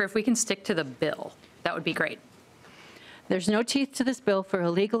 Ms. Parker, if we can stick to the bill, that would be great. There's no teeth to this bill for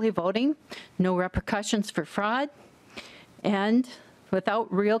illegally voting, no repercussions for fraud. and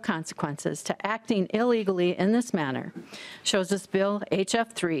without real consequences to acting illegally in this manner shows this bill,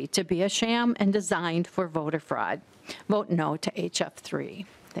 HF3, to be a sham and designed for voter fraud. Vote no to HF3.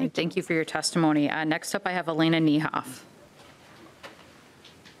 Thank you for your testimony. Next up, I have Elena Niehoff.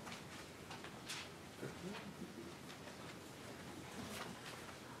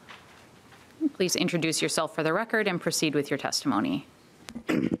 Please introduce yourself for the record and proceed with your testimony.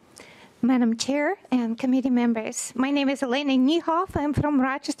 Madam Chair and committee members, my name is Elena Niehoff. I'm from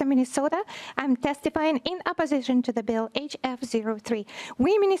Rochester, Minnesota. I'm testifying in opposition to the bill HF03.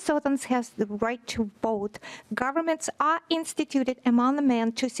 We Minnesotans have the right to vote. Governments are instituted among the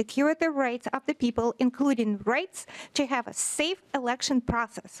men to secure the rights of the people, including rights to have a safe election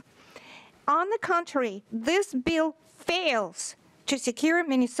process. On the contrary, this bill fails to secure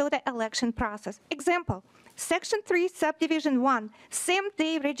Minnesota election process. Example, Section 3, Subdivision 1,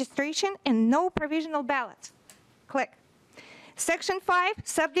 same-day registration and no provisional ballots. Click. Section 5,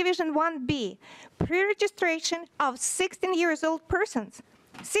 Subdivision 1B, pre-registration of 16-year-old persons.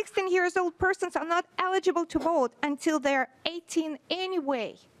 16-year-old persons are not eligible to vote until they're 18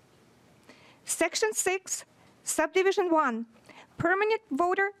 anyway. Section 6, Subdivision 1, permanent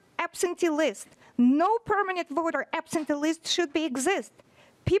voter absentee list. No permanent voter absentee list should exist.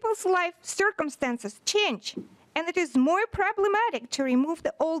 People's life circumstances change, and it is more problematic to remove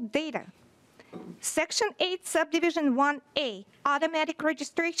the old data. Section 8, Subdivision 1A, automatic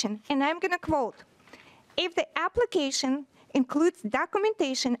registration, and I'm going to quote, if the application includes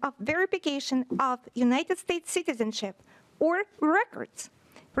documentation of verification of United States citizenship or records,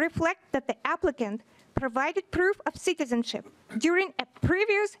 reflect that the applicant provided proof of citizenship during a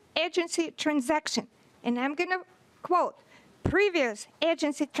previous agency transaction, and I'm going to quote, previous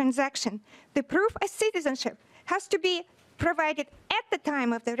agency transaction, the proof of citizenship has to be provided at the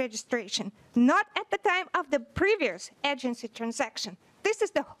time of the registration, not at the time of the previous agency transaction. This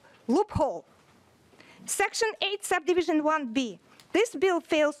is the loophole. Section 8, Subdivision 1B. This bill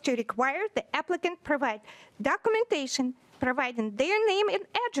fails to require the applicant provide documentation providing their name and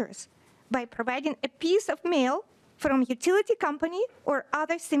address by providing a piece of mail from utility company or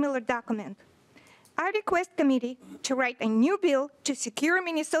other similar document. I request committee to write a new bill to secure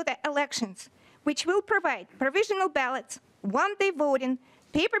Minnesota elections, which will provide provisional ballots, one-day voting,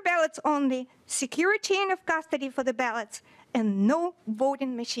 paper ballots only, secure chain of custody for the ballots, and no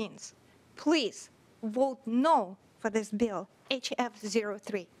voting machines. Please vote no for this bill,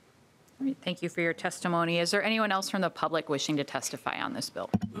 HF03. Thank you for your testimony. Is there anyone else from the public wishing to testify on this bill?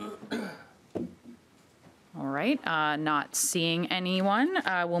 All right, not seeing anyone.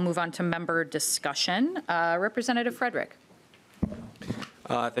 We'll move on to member discussion. Representative Frederick.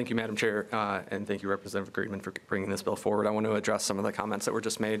 Thank you, Madam Chair, and thank you, Representative Greenman, for bringing this bill forward. I want to address some of the comments that were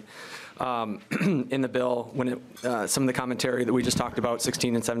just made in the bill. Some of the commentary that we just talked about,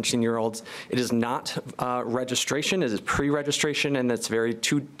 16 and 17-year-olds, it is not registration, it is pre-registration, and it's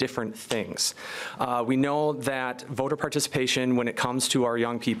two different things. We know that voter participation, when it comes to our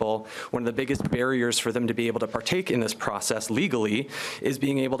young people, one of the biggest barriers for them to be able to partake in this process legally is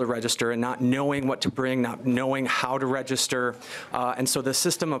being able to register and not knowing what to bring, not knowing how to register, and so the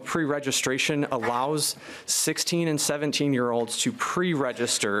system of pre-registration allows 16 and 17-year-olds to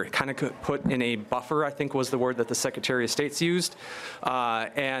pre-register, kind of put in a buffer, I think was the word that the Secretary of State's used.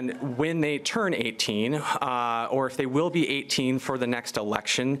 And when they turn 18, or if they will be 18 for the next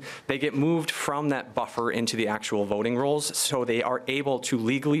election, they get moved from that buffer into the actual voting rolls, so they are able to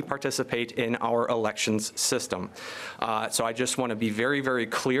legally participate in our elections system. So I just want to be very, very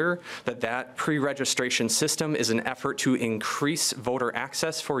clear that that pre-registration system is an effort to increase voter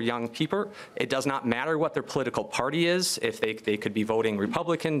access for young people. It does not matter what their political party is, if they could be voting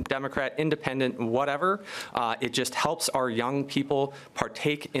Republican, Democrat, Independent, whatever. It just helps our young people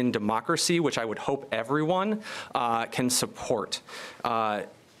partake in democracy, which I would hope everyone can support.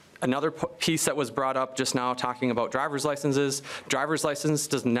 Another piece that was brought up just now talking about driver's licenses, driver's license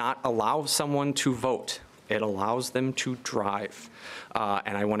does not allow someone to vote. It allows them to drive.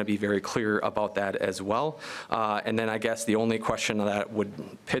 And I want to be very clear about that as well. And then I guess the only question that would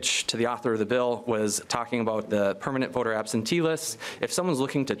pitch to the author of the bill was talking about the permanent voter absentee lists. If someone's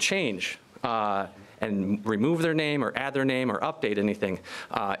looking to change and remove their name or add their name or update anything,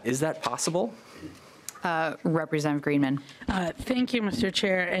 is that possible? Representative Greenman. Thank you, Mr.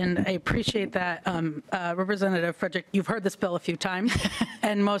 Chair, and I appreciate that. Representative Frederick, you've heard this bill a few times,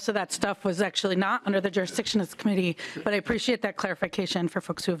 and most of that stuff was actually not under the jurisdiction of this committee, but I appreciate that clarification for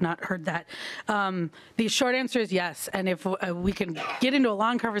folks who have not heard that. The short answer is yes, and if we can get into a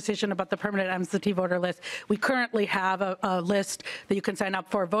long conversation about the permanent absentee voter list, we currently have a list that you can sign up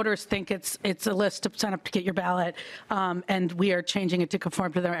for. Voters think it's a list to sign up to get your ballot, and we are changing it to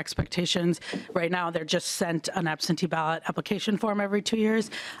conform to their expectations. Right now, they're just sent an absentee ballot application form every 2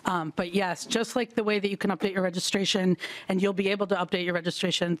 years. But yes, just like the way that you can update your registration, and you'll be able to update your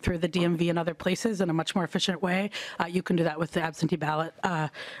registration through the DMV and other places in a much more efficient way, you can do that with the absentee ballot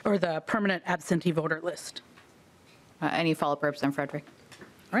or the permanent absentee voter list. Any follow-up, Representative Frederick?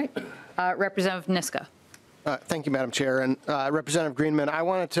 All right. Representative Niska. Thank you, Madam Chair. And Representative Greenman, I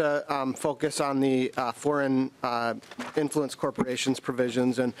wanted to focus on the foreign influence corporations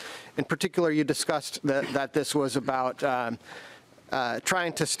provisions. And in particular, you discussed that this was about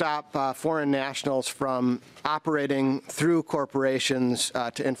trying to stop foreign nationals from operating through corporations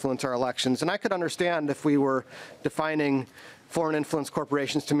to influence our elections. And I could understand if we were defining foreign influence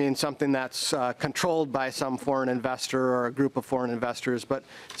corporations to mean something that's controlled by some foreign investor or a group of foreign investors, but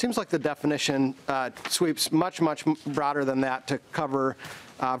it seems like the definition sweeps much, much broader than that to cover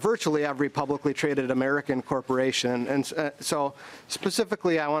virtually every publicly traded American corporation. And so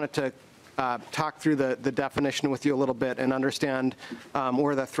specifically, I wanted to talk through the definition with you a little bit and understand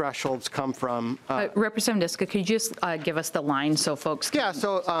where the thresholds come from. Representative Niska, could you just give us the line so folks can... Yeah,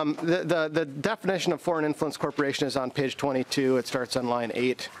 so the definition of foreign influence corporation is on page 22. It starts on line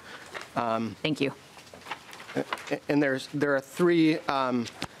 8. Thank you. And there are 3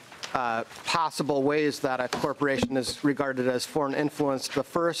 possible ways that a corporation is regarded as foreign influence. The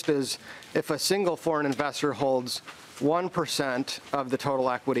first is if a single foreign investor holds 1% of the total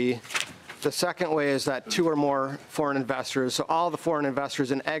equity. The second way is that 2 or more foreign investors, so all the foreign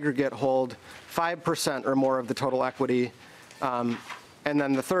investors in aggregate hold 5% or more of the total equity. And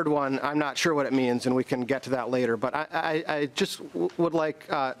then the third one, I'm not sure what it means, and we can get to that later. But I just would like,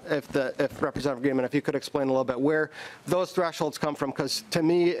 if Representative Greenman, if you could explain a little bit where those thresholds come from, because to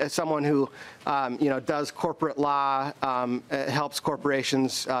me, as someone who, does corporate law, helps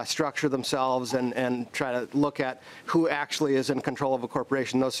corporations structure themselves and try to look at who actually is in control of a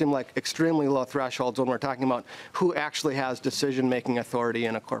corporation, those seem like extremely low thresholds when we're talking about who actually has decision-making authority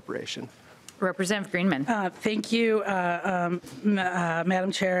in a corporation. Representative Greenman. Thank you,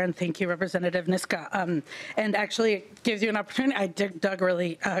 Madam Chair, and thank you, Representative Niska. And actually, it gives you an opportunity. I dug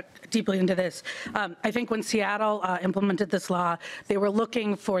really deeply into this. I think when Seattle implemented this law, they were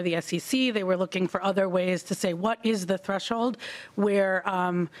looking for the SEC. They were looking for other ways to say what is the threshold where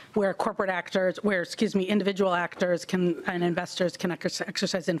corporate actors, individual actors and investors can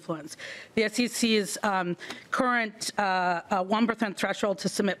exercise influence. The SEC's current 1% threshold to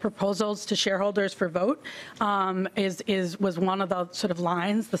submit proposals to shareholders for vote was one of the sort of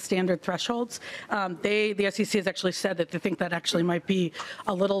lines, the standard thresholds. The SEC has actually said that they think that actually might be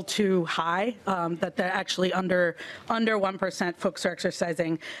a little too high, that they're actually under 1% folks are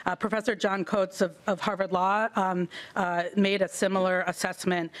exercising. Professor John Coates of Harvard Law made a similar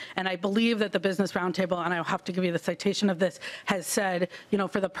assessment, and I believe that the Business Roundtable, and I'll have to give you the citation of this, has said,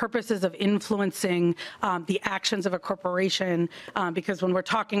 for the purposes of influencing the actions of a corporation, because when we're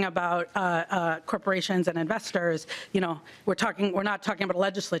talking about corporations and investors, we're not talking about a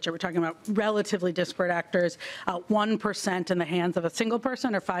legislature, we're talking about relatively disparate actors. 1% in the hands of a single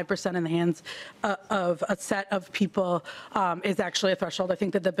person or 5% in the hands of a set of people is actually a threshold. I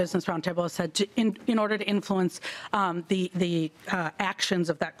think that the Business Roundtable has said in order to influence the actions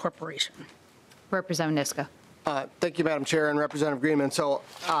of that corporation. Representative Niska. Thank you, Madam Chair, and Representative Greenman. So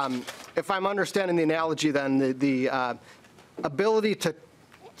if I'm understanding the analogy, then the ability to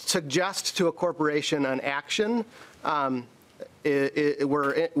suggest to a corporation an action,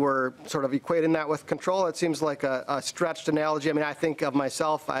 we're sort of equating that with control. It seems like a stretched analogy. I mean, I think of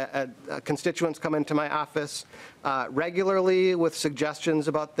myself, constituents come into my office regularly with suggestions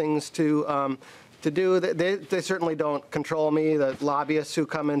about things to do. They certainly don't control me. The lobbyists who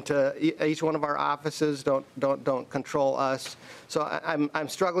come into each one of our offices don't control us. So I'm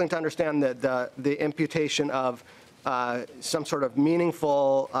struggling to understand the imputation of some sort of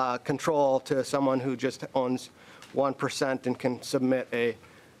meaningful control to someone who just owns 1% and can submit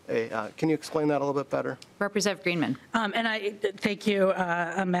can you explain that a little bit better? Representative Greenman. And I thank you,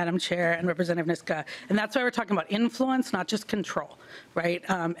 Madam Chair and Representative Niska. And that's why we're talking about influence, not just control, right?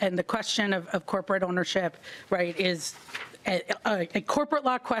 And the question of corporate ownership, right, is a corporate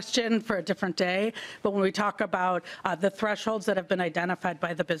law question for a different day, but when we talk about the thresholds that have been identified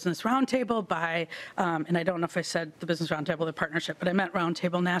by the Business Roundtable, and I don't know if I said the Business Roundtable, the partnership, but I meant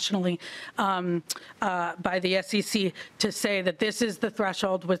Roundtable nationally, by the SEC, to say that this is the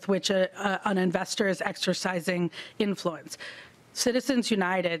threshold with which an investor is exercising influence. Citizens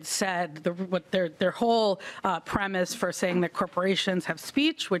United said what their whole premise for saying that corporations have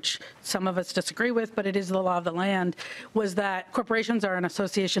speech, which some of us disagree with, but it is the law of the land, was that corporations are an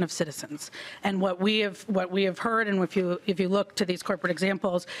association of citizens. And what we have heard, and if you look to these corporate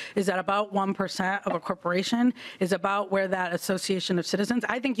examples, is that about 1% of a corporation is about where that association of citizens.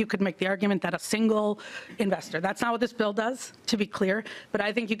 I think you could make the argument that a single investor, that's not what this bill does, to be clear, but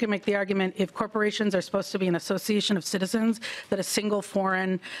I think you can make the argument if corporations are supposed to be an association of citizens, that a single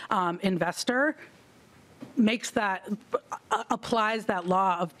foreign investor applies that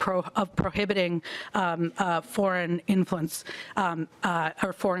law of prohibiting foreign influence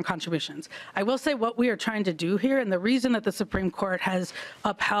or foreign contributions. I will say what we are trying to do here, and the reason that the Supreme Court has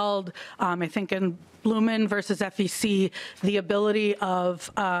upheld, I think in Blumen versus FEC, the ability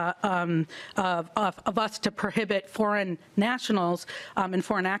of us to prohibit foreign nationals and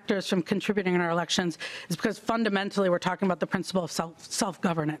foreign actors from contributing in our elections is because fundamentally we're talking about the principle of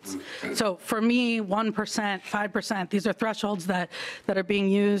self-governance. So for me, 1%, 5%, these are thresholds that are being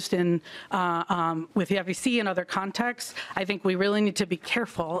used in with the FEC and other contexts. I think we really need to be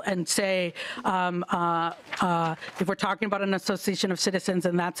careful and say if we're talking about an association of citizens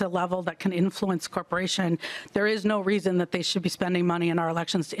and that's a level that can influence corporations, there is no reason that they should be spending money in our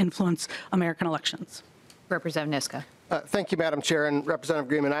elections to influence American elections. Representative Niska. Thank you, Madam Chair, and Representative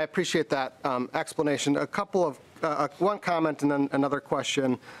Greenman. I appreciate that explanation. A couple of, one comment and then another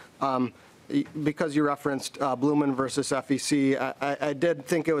question. Because you referenced Blumen versus FEC, I did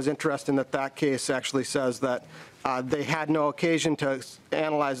think it was interesting that that case actually says that they had no occasion to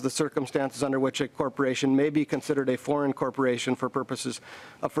analyze the circumstances under which a corporation may be considered a foreign corporation for purposes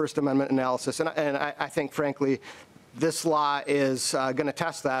of First Amendment analysis. And I think, frankly, this law is going to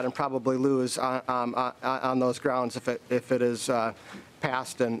test that and probably lose on those grounds if it is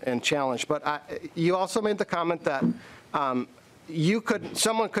passed and challenged. But you also made the comment that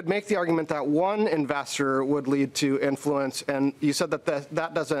someone could make the argument that one investor would lead to influence, and you said that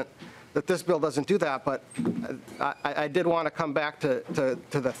that this bill doesn't do that, but I did want to come back to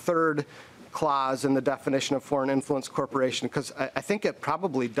the third clause in the definition of foreign influence corporation, because I think it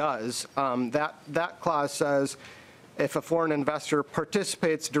probably does. That clause says, if a foreign investor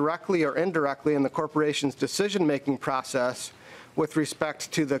participates directly or indirectly in the corporation's decision-making process with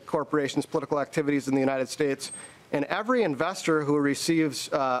respect to the corporation's political activities in the United States, and every investor who receives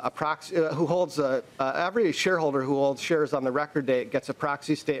every shareholder who holds shares on the record date gets a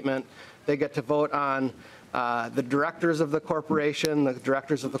proxy statement. They get to vote on the directors of the corporation. The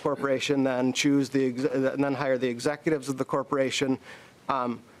directors of the corporation then and then hire the executives of the corporation.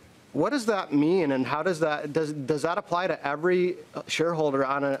 What does that mean, and how does that apply to every shareholder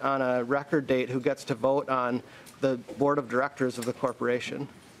on a record date who gets to vote on the board of directors of the corporation?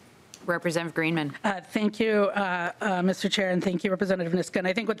 Representative Greenman. Thank you, Mr. Chair, and thank you, Representative Niska. And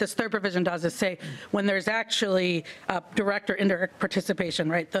I think what this third provision does is say when there's actually direct or indirect participation,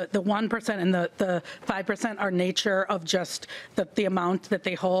 right? The 1% and the 5% are nature of just the amount that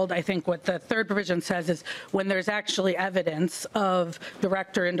they hold. I think what the third provision says is when there's actually evidence of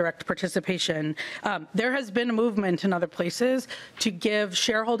direct or indirect participation. There has been a movement in other places to give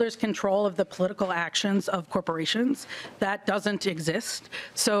shareholders control of the political actions of corporations. That doesn't exist.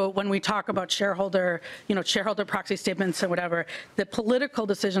 So when we talk about shareholder proxy statements and whatever, the political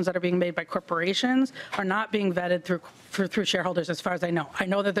decisions that are being made by corporations are not being vetted through shareholders, as far as I know. I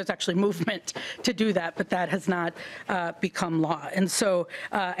know that there's actually movement to do that, but that has not become law. And so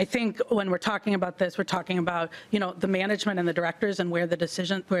I think when we're talking about this, we're talking about the management and the directors and where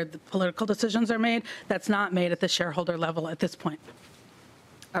the political decisions are made. That's not made at the shareholder level at this point.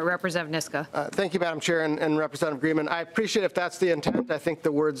 Representative Niska. Thank you, Madam Chair, and Representative Greenman. I appreciate if that's the intent. I think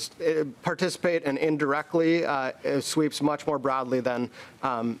the words participate and indirectly sweeps much more broadly than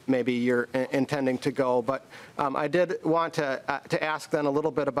maybe you're intending to go. But I did want to ask then a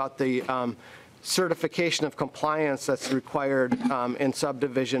little bit about the certification of compliance that's required in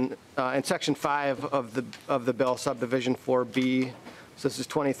subdivision in Section 5 of the bill, subdivision 4B. So this is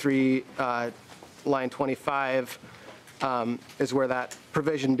 23, line 25. Is where that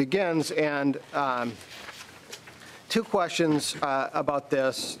provision begins. And two questions about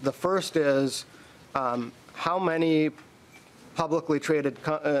this. The first is how many publicly traded,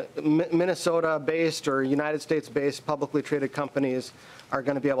 Minnesota-based or United States-based publicly traded companies are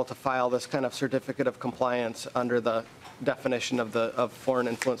going to be able to file this kind of certificate of compliance under the definition of foreign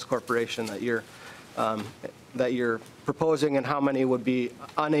influence corporation that you're proposing, and how many would be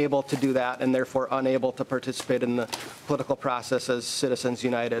unable to do that and therefore unable to participate in the political process as Citizens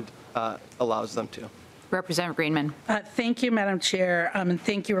United allows them to. Representative Greenman. Thank you, Madam Chair, and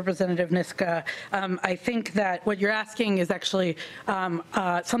thank you, Representative Niska. I think that what you're asking is actually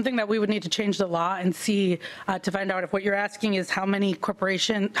something that we would need to change the law and see to find out if what you're asking is how many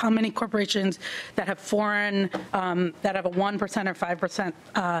corporations that have foreign, that have a 1% or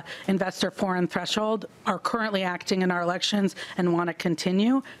 5% investor foreign threshold are currently acting in our elections and want to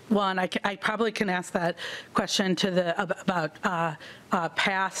continue. Well, and I probably can ask that question to about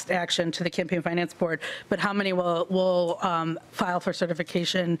past action to the Campaign Finance Board, but how many will file for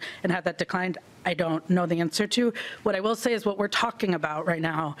certification and have that declined? I don't know the answer to. What I will say is what we're talking about right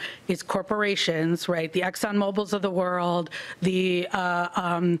now is corporations, right? The ExxonMobils of the world,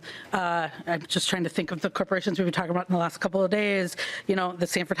 I'm just trying to think of the corporations we've been talking about in the last couple of days, the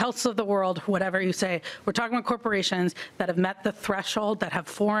Sanford Healths of the world, whatever you say. We're talking about corporations that have met the threshold, that have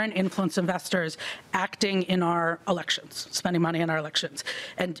foreign influence investors acting in our elections, spending money in our elections.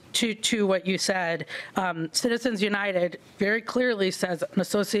 And to what you said, Citizens United very clearly says an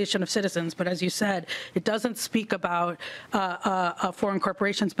association of citizens, but as you said, it doesn't speak about foreign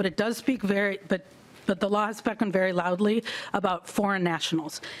corporations, but it does speak but the law has spoken very loudly about foreign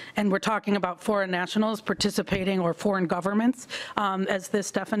nationals. And we're talking about foreign nationals participating, or foreign governments, as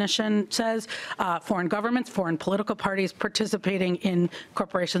this definition says, foreign governments, foreign political parties participating in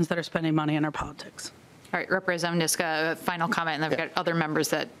corporations that are spending money in our politics. All right, Representative Niska, final comment, and then we've got other members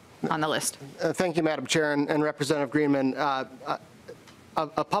that on the list. Thank you, Madam Chair, and Representative Greenman.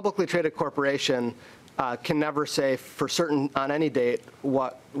 A publicly traded corporation can never say for certain on any date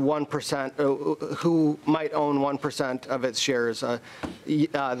what 1%, who might own 1% of its shares.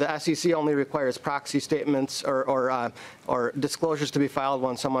 The SEC only requires proxy statements or disclosures to be filed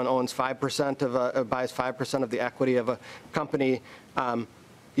when someone owns 5% buys 5% of the equity of a company.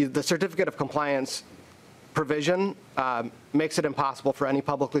 The certificate of compliance provision makes it impossible for any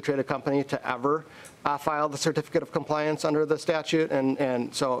publicly traded company to ever file the certificate of compliance under the statute,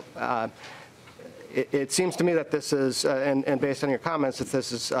 and so it seems to me that this is, and based on your comments, that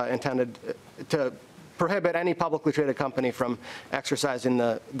this is intended to prohibit any publicly traded company from exercising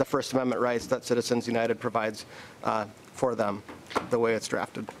the First Amendment rights that Citizens United provides for them, the way it's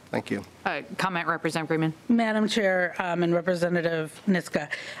drafted. Thank you. Comment, Representative Greenman. Madam Chair and Representative Niska,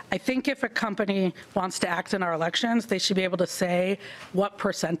 I think if a company wants to act in our elections, they should be able to say what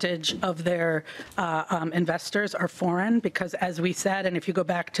percentage of their investors are foreign, because as we said, and if you go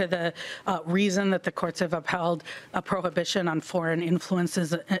back to the reason that the courts have upheld a prohibition on foreign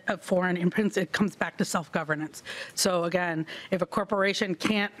influences, foreign imprints, it comes back to self-governance. So again, if a corporation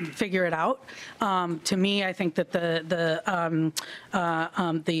can't figure it out, to me, I think that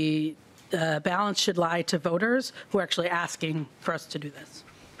the balance should lie to voters who are actually asking for us to do this.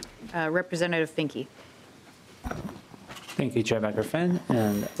 Representative Finke. Thank you, Chair Becker-Finn,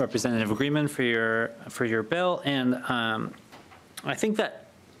 and Representative Greenman for your bill. And I think that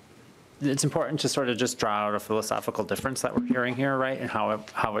it's important to sort of just draw out a philosophical difference that we're hearing here, right, and how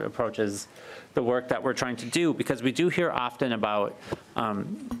it approaches the work that we're trying to do, because we do hear often about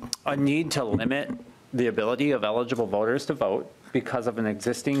a need to limit the ability of eligible voters to vote because of an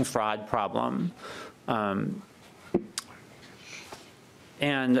existing fraud problem. And,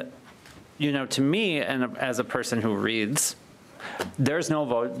 to me, and as a person who reads, there is no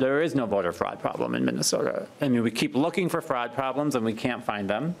voter fraud problem in Minnesota. I mean, we keep looking for fraud problems and we can't find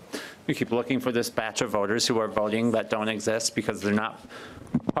them. We keep looking for this batch of voters who are voting that don't exist because they're not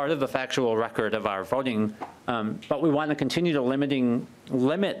part of the factual record of our voting. But we want to continue to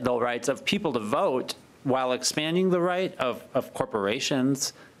limit the rights of people to vote while expanding the right of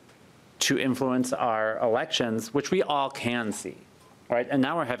corporations to influence our elections, which we all can see, right? And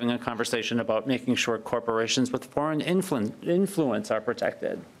now we're having a conversation about making sure corporations with foreign influence are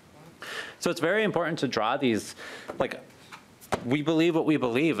protected. So it's very important to draw these, we believe what we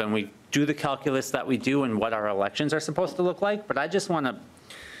believe, and we do the calculus that we do and what our elections are supposed to look like, but I just want to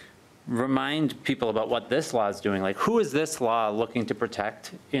remind people about what this law is doing. Who is this law looking to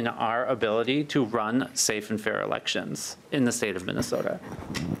protect in our ability to run safe and fair elections in the state of Minnesota?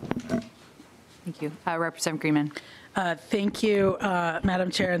 Thank you. Representative Greenman. Thank you, Madam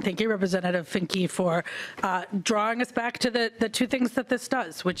Chair, and thank you, Representative Finke, for drawing us back to the two things that this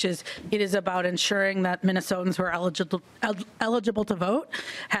does, which is it is about ensuring that Minnesotans who are eligible to vote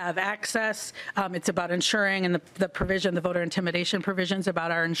have access. It's about ensuring, and the provision, the voter intimidation provisions,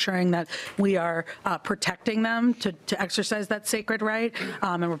 about our ensuring that we are protecting them to exercise that sacred right,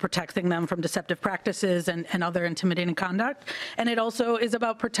 and we're protecting them from deceptive practices and other intimidating conduct. And it also is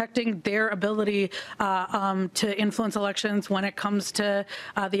about protecting their ability to influence elections when it comes to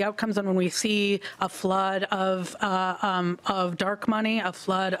the outcomes, and when we see a flood of dark money, a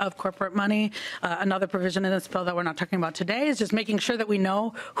flood of corporate money. Another provision in this bill that we're not talking about today is just making sure that we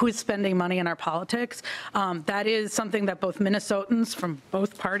know who's spending money in our politics. That is something that both Minnesotans from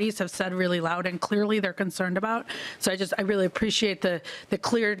both parties have said really loud and clearly they're concerned about. So I really appreciate the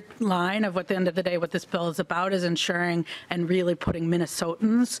clear line of what, at the end of the day, what this bill is about is ensuring and really putting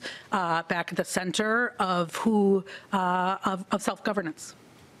Minnesotans back at the center of who of self-governance.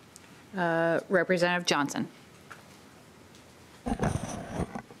 Representative Johnson.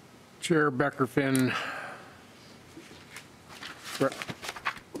 Chair Becker-Finn.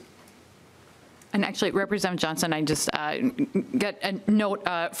 And actually, Representative Johnson, I just get a note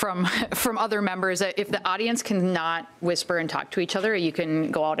from other members that if the audience cannot whisper and talk to each other, you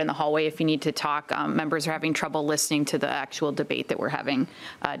can go out in the hallway if you need to talk. Members are having trouble listening to the actual debate that we're having,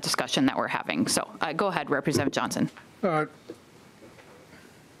 discussion that we're having. So go ahead, Representative Johnson.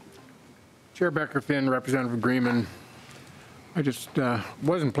 Chair Becker-Finn, Representative Greenman. I just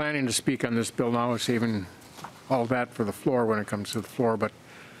wasn't planning to speak on this bill now. I was saving all that for the floor when it comes to the floor, but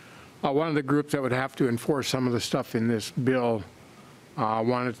one of the groups that would have to enforce some of the stuff in this bill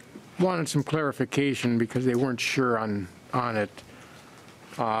wanted some clarification because they weren't sure on it.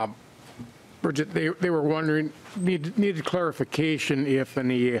 They were wondering, needed clarification if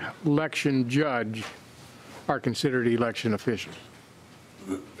an election judge are considered election officials.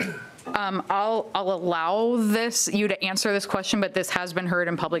 I'll allow you to answer this question, but this has been heard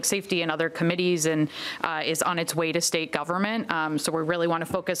in public safety and other committees and is on its way to state government. So we really want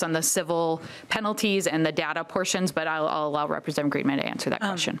to focus on the civil penalties and the data portions, but I'll allow Representative Greenman to answer that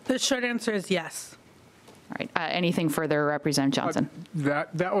question. The short answer is yes. All right. Anything further, Representative Johnson?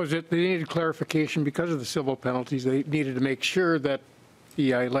 That was it. They needed clarification because of the civil penalties. They needed to make sure that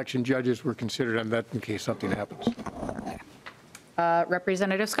the election judges were considered on that in case something happens.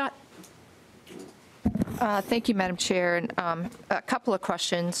 Representative Scott. Thank you, Madam Chair. And a couple of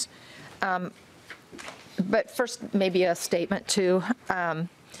questions. But first, maybe a statement too.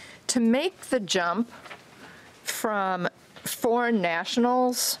 To make the jump from foreign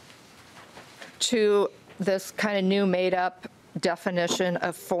nationals to this kind of new made-up definition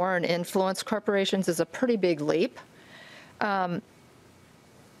of foreign influence corporations is a pretty big leap.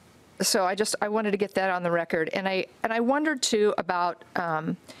 So I wanted to get that on the record. And I wondered too about,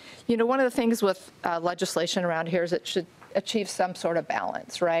 one of the things with legislation around here is it should achieve some sort of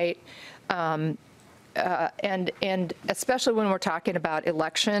balance, right? And especially when we're talking about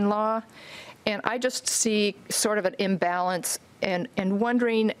election law. And I just see sort of an imbalance and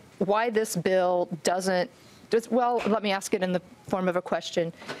wondering why this bill doesn't, well, let me ask it in the form of a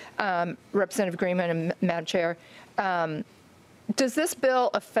question. Representative Greenman and Madam Chair, does this bill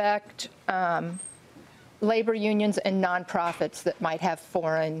affect labor unions and nonprofits that might have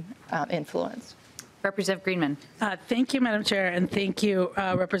foreign influence? Representative Greenman. Thank you, Madam Chair, and thank you,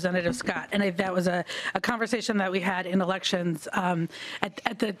 Representative Scott. And that was a conversation that we had in elections.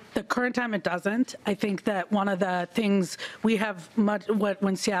 At the current time, it doesn't. I think that one of the things we have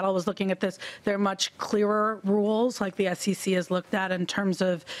when Seattle was looking at this, there are much clearer rules, like the SEC has looked at in terms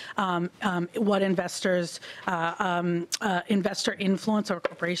of what investors, investor influence or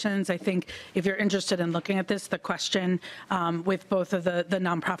corporations. I think if you're interested in looking at this, the question with both of the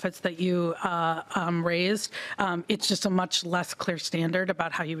nonprofits that you raised, it's just a much less clear standard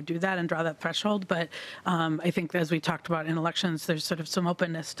about how you would do that and draw that threshold. But I think as we talked about in elections, there's sort of some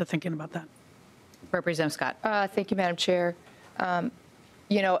openness to thinking about that. Representative Scott. Thank you, Madam Chair.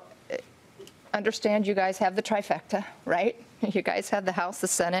 Understand you guys have the trifecta, right? You guys have the House, the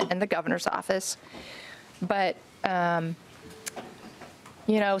Senate, and the governor's office. But, some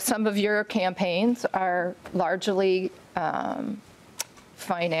of your campaigns are largely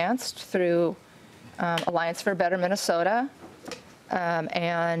financed through Alliance for a Better Minnesota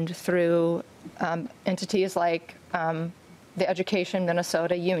and through entities like the Education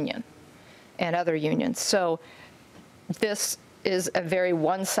Minnesota Union and other unions. So this is a very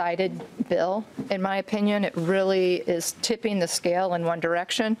one-sided bill, in my opinion. It really is tipping the scale in one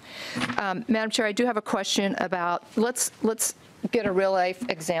direction. Madam Chair, I do have a question about, let's get a real-life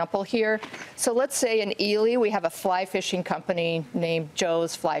example here. So let's say in Ely, we have a fly fishing company named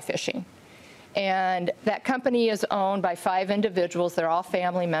Joe's Fly Fishing. And that company is owned by 5 individuals. They're all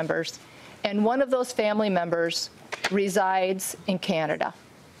family members. And one of those family members resides in Canada.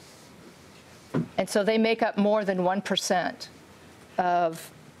 And so they make up more than 1%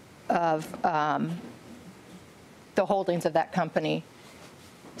 of the holdings of that company.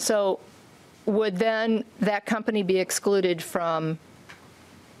 So would then that company be excluded from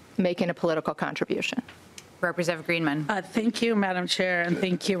making a political contribution? Representative Greenman. Thank you, Madam Chair, and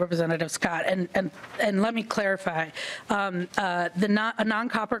thank you, Representative Scott. And let me clarify, the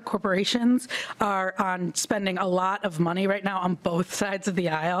non-corporate corporations are spending a lot of money right now on both sides of the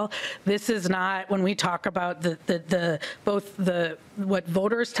aisle. This is not, when we talk about what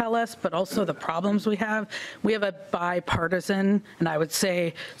voters tell us, but also the problems we have a bipartisan, and I would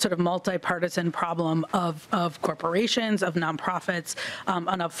say sort of multi-partisan problem of corporations, of nonprofits,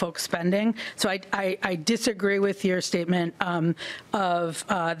 and of folks spending. So I disagree with your statement of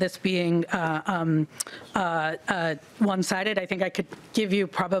this being one-sided. I think I could give you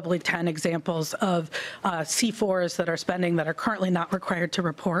probably 10 examples of C4s that are spending that are currently not required to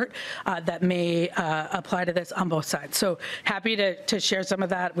report that may apply to this on both sides. So happy to share some of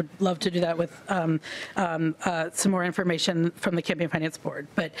that. Would love to do that with some more information from the Campaign Finance Board.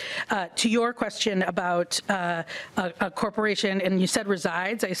 But to your question about a corporation, and you said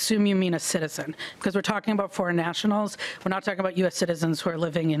resides, I assume you mean a citizen, because we're talking about foreign nationals. We're not talking about U.S. citizens who are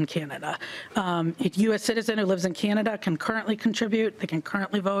living in Canada. A U.S. citizen who lives in Canada can currently contribute. They can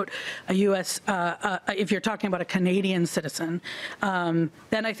currently vote. A U.S. If you're talking about a Canadian citizen, then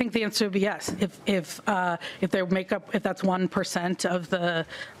I think the answer would be yes. If they make up, if that's 1% of the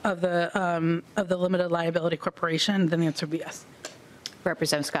limited liability corporation, then the answer would be yes.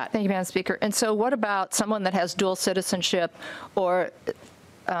 Representative Scott. Thank you, Madam Speaker. And so what about someone that has dual citizenship, or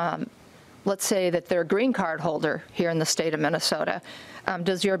let's say that they're a green card holder here in the state of Minnesota?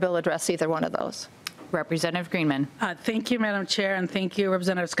 Does your bill address either one of those? Representative Greenman. Thank you, Madam Chair, and thank you,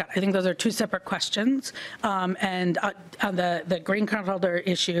 Representative Scott. I think those are 2 separate questions. And on the green card holder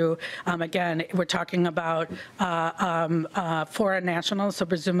issue, again, we're talking about foreign nationals, so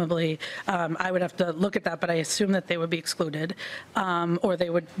presumably I would have to look at that, but I assume that they would be excluded, or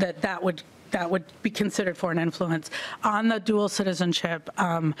they would that would be considered foreign influence. On the dual citizenship,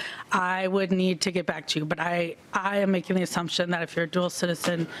 I would need to get back to you, but I am making the assumption that if you're a dual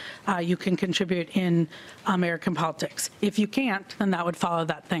citizen, you can contribute in American politics. If you can't, then that would follow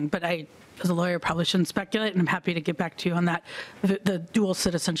that thing. But I, as a lawyer, probably shouldn't speculate, and I'm happy to get back to you on that, the dual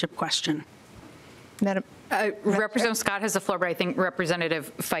citizenship question. Madam Representative Scott has the floor, but I think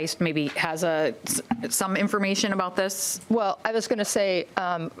Representative Feist maybe has some information about this. Well, I was going to say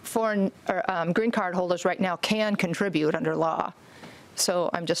foreign or green card holders right now can contribute under law. So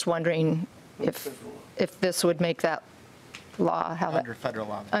I'm just wondering if this would make that law, how under federal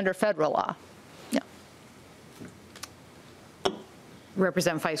law. Under federal law. Yeah.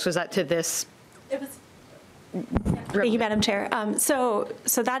 Representative Feist, was that to this? It was. Thank you, Madam Chair. So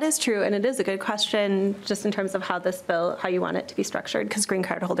that is true, and it is a good question just in terms of how this bill, how you want it to be structured, because green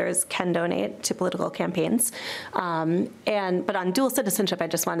card holders can donate to political campaigns. But on dual citizenship, I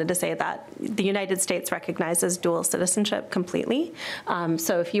just wanted to say that the United States recognizes dual citizenship completely.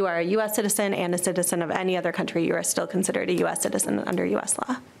 So if you are a U.S. citizen and a citizen of any other country, you are still considered a U.S. citizen under U.S.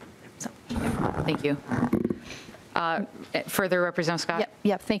 law. So. Thank you. Further, Representative Scott?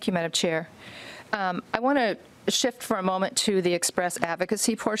 Yeah, thank you, Madam Chair. I want to shift for a moment to the express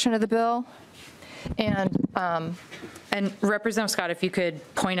advocacy portion of the bill. And Representative Scott, if you could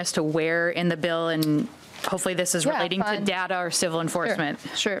point us to where in the bill, and hopefully this is relating to data or civil enforcement.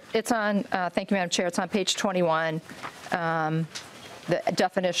 Sure. It's on, thank you, Madam Chair, it's on page 21. The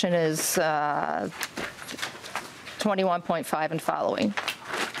definition is 21.5 and following.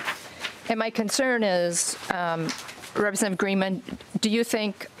 And my concern is, Representative Greenman, do you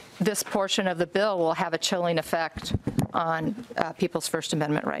think this portion of the bill will have a chilling effect on people's First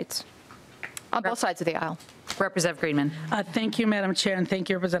Amendment rights on both sides of the aisle? Representative Greenman. Thank you, Madam Chair, and thank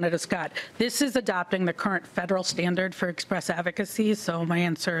you, Representative Scott. This is adopting the current federal standard for express advocacy, so my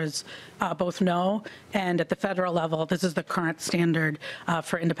answer is both no, and at the federal level, this is the current standard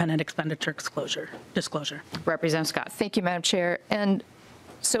for independent expenditure disclosure. Representative Scott. Thank you, Madam Chair. And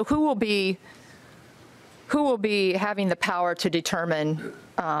so who will be having the power to determine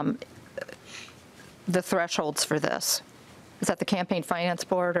the thresholds for this? Is that the Campaign Finance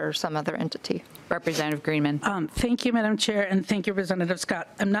Board or some other entity? Representative Greenman. Thank you, Madam Chair, and thank you, Representative Scott.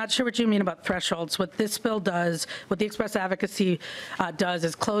 I'm not sure what you mean about thresholds. What this bill does, what the express advocacy does,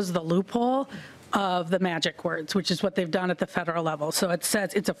 is close the loophole of the magic words, which is what they've done at the federal level. So it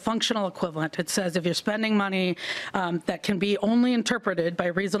says it's a functional equivalent. It says if you're spending money that can be only interpreted by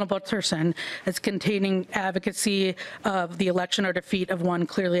a reasonable person as containing advocacy of the election or defeat of one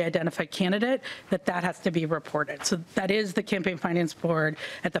clearly identified candidate, that has to be reported. So that is the Campaign Finance Board.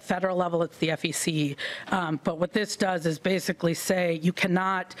 At the federal level, it's the FEC. But what this does is basically say you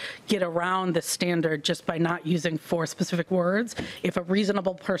cannot get around the standard just by not using 4 specific words. If a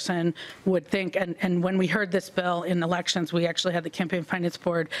reasonable person would think, and when we heard this bill in elections, we actually had the Campaign Finance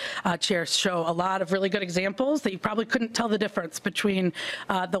Board chair show a lot of really good examples that you probably couldn't tell the difference between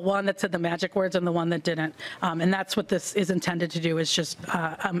the one that said the magic words and the one that didn't. And that's what this is intended to do, is just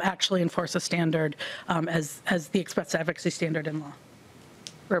actually enforce a standard as the express advocacy standard in law.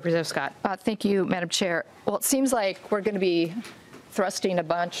 Representative Scott. Thank you, Madam Chair. Well, it seems like we're going to be thrusting a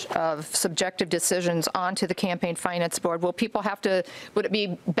bunch of subjective decisions onto the Campaign Finance Board. Will people have to, would it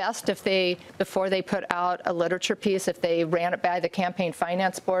be best if they, before they put out a literature piece, if they ran it by the Campaign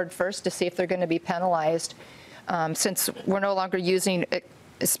Finance Board first to see if they're going to be penalized, since we're no longer using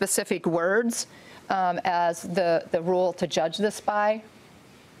specific words as the rule to judge this by?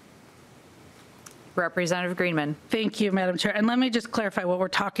 Representative Greenman. Thank you, Madam Chair. And let me just clarify, what we're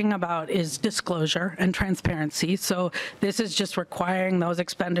talking about is disclosure and transparency. So this is just requiring those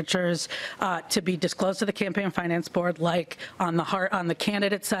expenditures to be disclosed to the Campaign Finance Board, like on the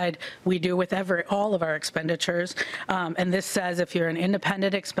candidate side, we do with all of our expenditures. And this says if you're an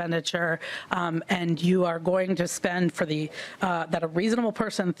independent expenditure and you are going to spend for that a reasonable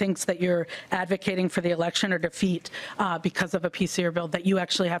person thinks that you're advocating for the election or defeat because of a piece of your bill, that you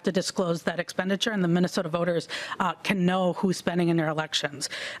actually have to disclose that expenditure, and the Minnesota voters can know who's spending in their elections.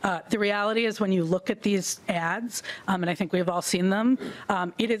 The reality is when you look at these ads, and I think we've all seen them,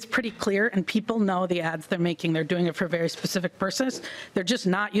 it is pretty clear, and people know the ads they're making. They're doing it for very specific purposes. They're just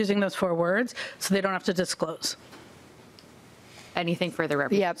not using those 4 words, so they don't have to disclose. Anything further,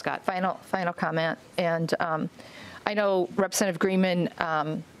 Representative Scott? Final comment. And I know Representative Greenman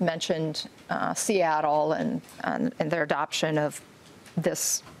mentioned Seattle and their adoption of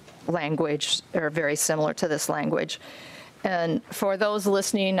this language, or very similar to this language. And for those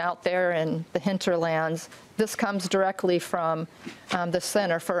listening out there in the hinterlands, this comes directly from the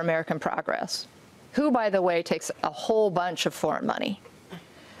Center for American Progress, who, by the way, takes a whole bunch of foreign money.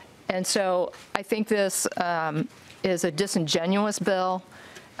 And so I think this is a disingenuous bill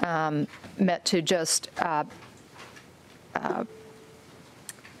meant to just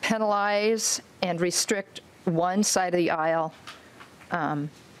penalize and restrict one side of the aisle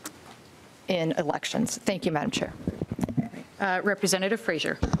in elections. Thank you, Madam Chair. Representative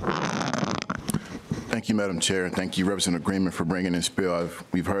Frazier. Thank you, Madam Chair, and thank you, Representative Greenman, for bringing this bill.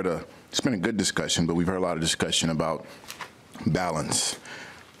 We've heard it's been a good discussion, but we've heard a lot of discussion about balance.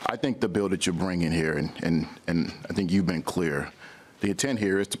 I think the bill that you're bringing here, and I think you've been clear, the intent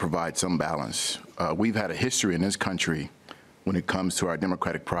here is to provide some balance. We've had a history in this country when it comes to our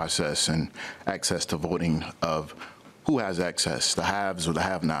democratic process and access to voting of who has access, the haves or the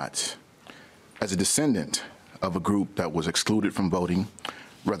have-nots. As a descendant of a group that was excluded from voting,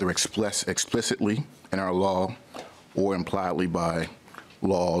 whether explicitly in our law or impliedly by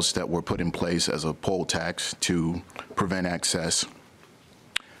laws that were put in place as a poll tax to prevent access,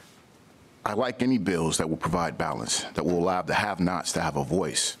 I like any bills that will provide balance, that will allow the have-nots to have a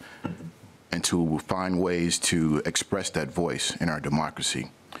voice and to find ways to express that voice in our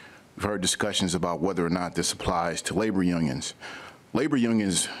democracy. We've heard discussions about whether or not this applies to labor unions. Labor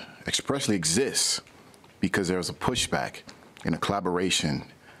unions expressly exist because there's a pushback and a collaboration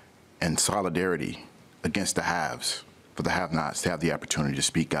and solidarity against the haves, for the have-nots to have the opportunity to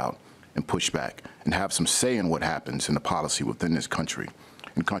speak out and push back and have some say in what happens in the policy within this country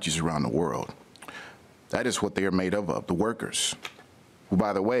and countries around the world. That is what they are made of, the workers, who,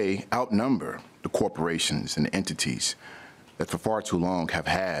 by the way, outnumber the corporations and the entities that for far too long have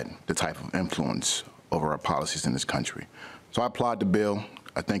had the type of influence over our policies in this country. So I applaud the bill.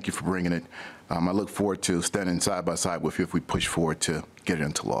 I thank you for bringing it. I look forward to standing side by side with you if we push forward to get it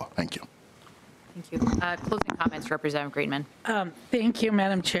into law. Thank you. Thank you. Closing comments, Representative Greenman. Thank you,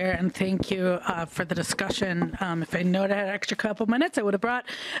 Madam Chair, and thank you for the discussion. If I knew I had an extra couple minutes, I would have brought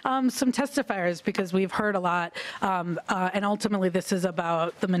some testifiers, because we've heard a lot. And ultimately, this is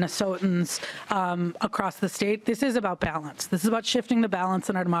about the Minnesotans across the state. This is about balance. This is about shifting the balance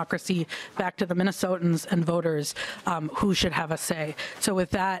in our democracy back to the Minnesotans and voters who should have a say. So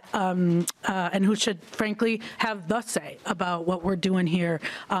with that, and who should, frankly, have the say about what we're doing here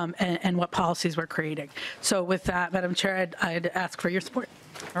and what policies we're creating. So with that, Madam Chair, I'd ask for your support.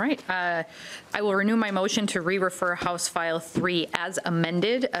 All right. I will renew my motion to re-refer House File 3 as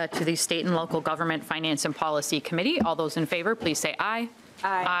amended to the State and Local Government Finance and Policy Committee. All those in favor, please say aye.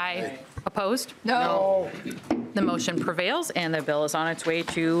 Aye. Opposed? No. The motion prevails, and the bill is on its way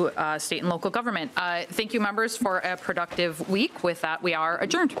to state and local government. Thank you, members, for a productive week. With that, we are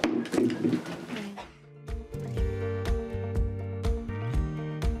adjourned.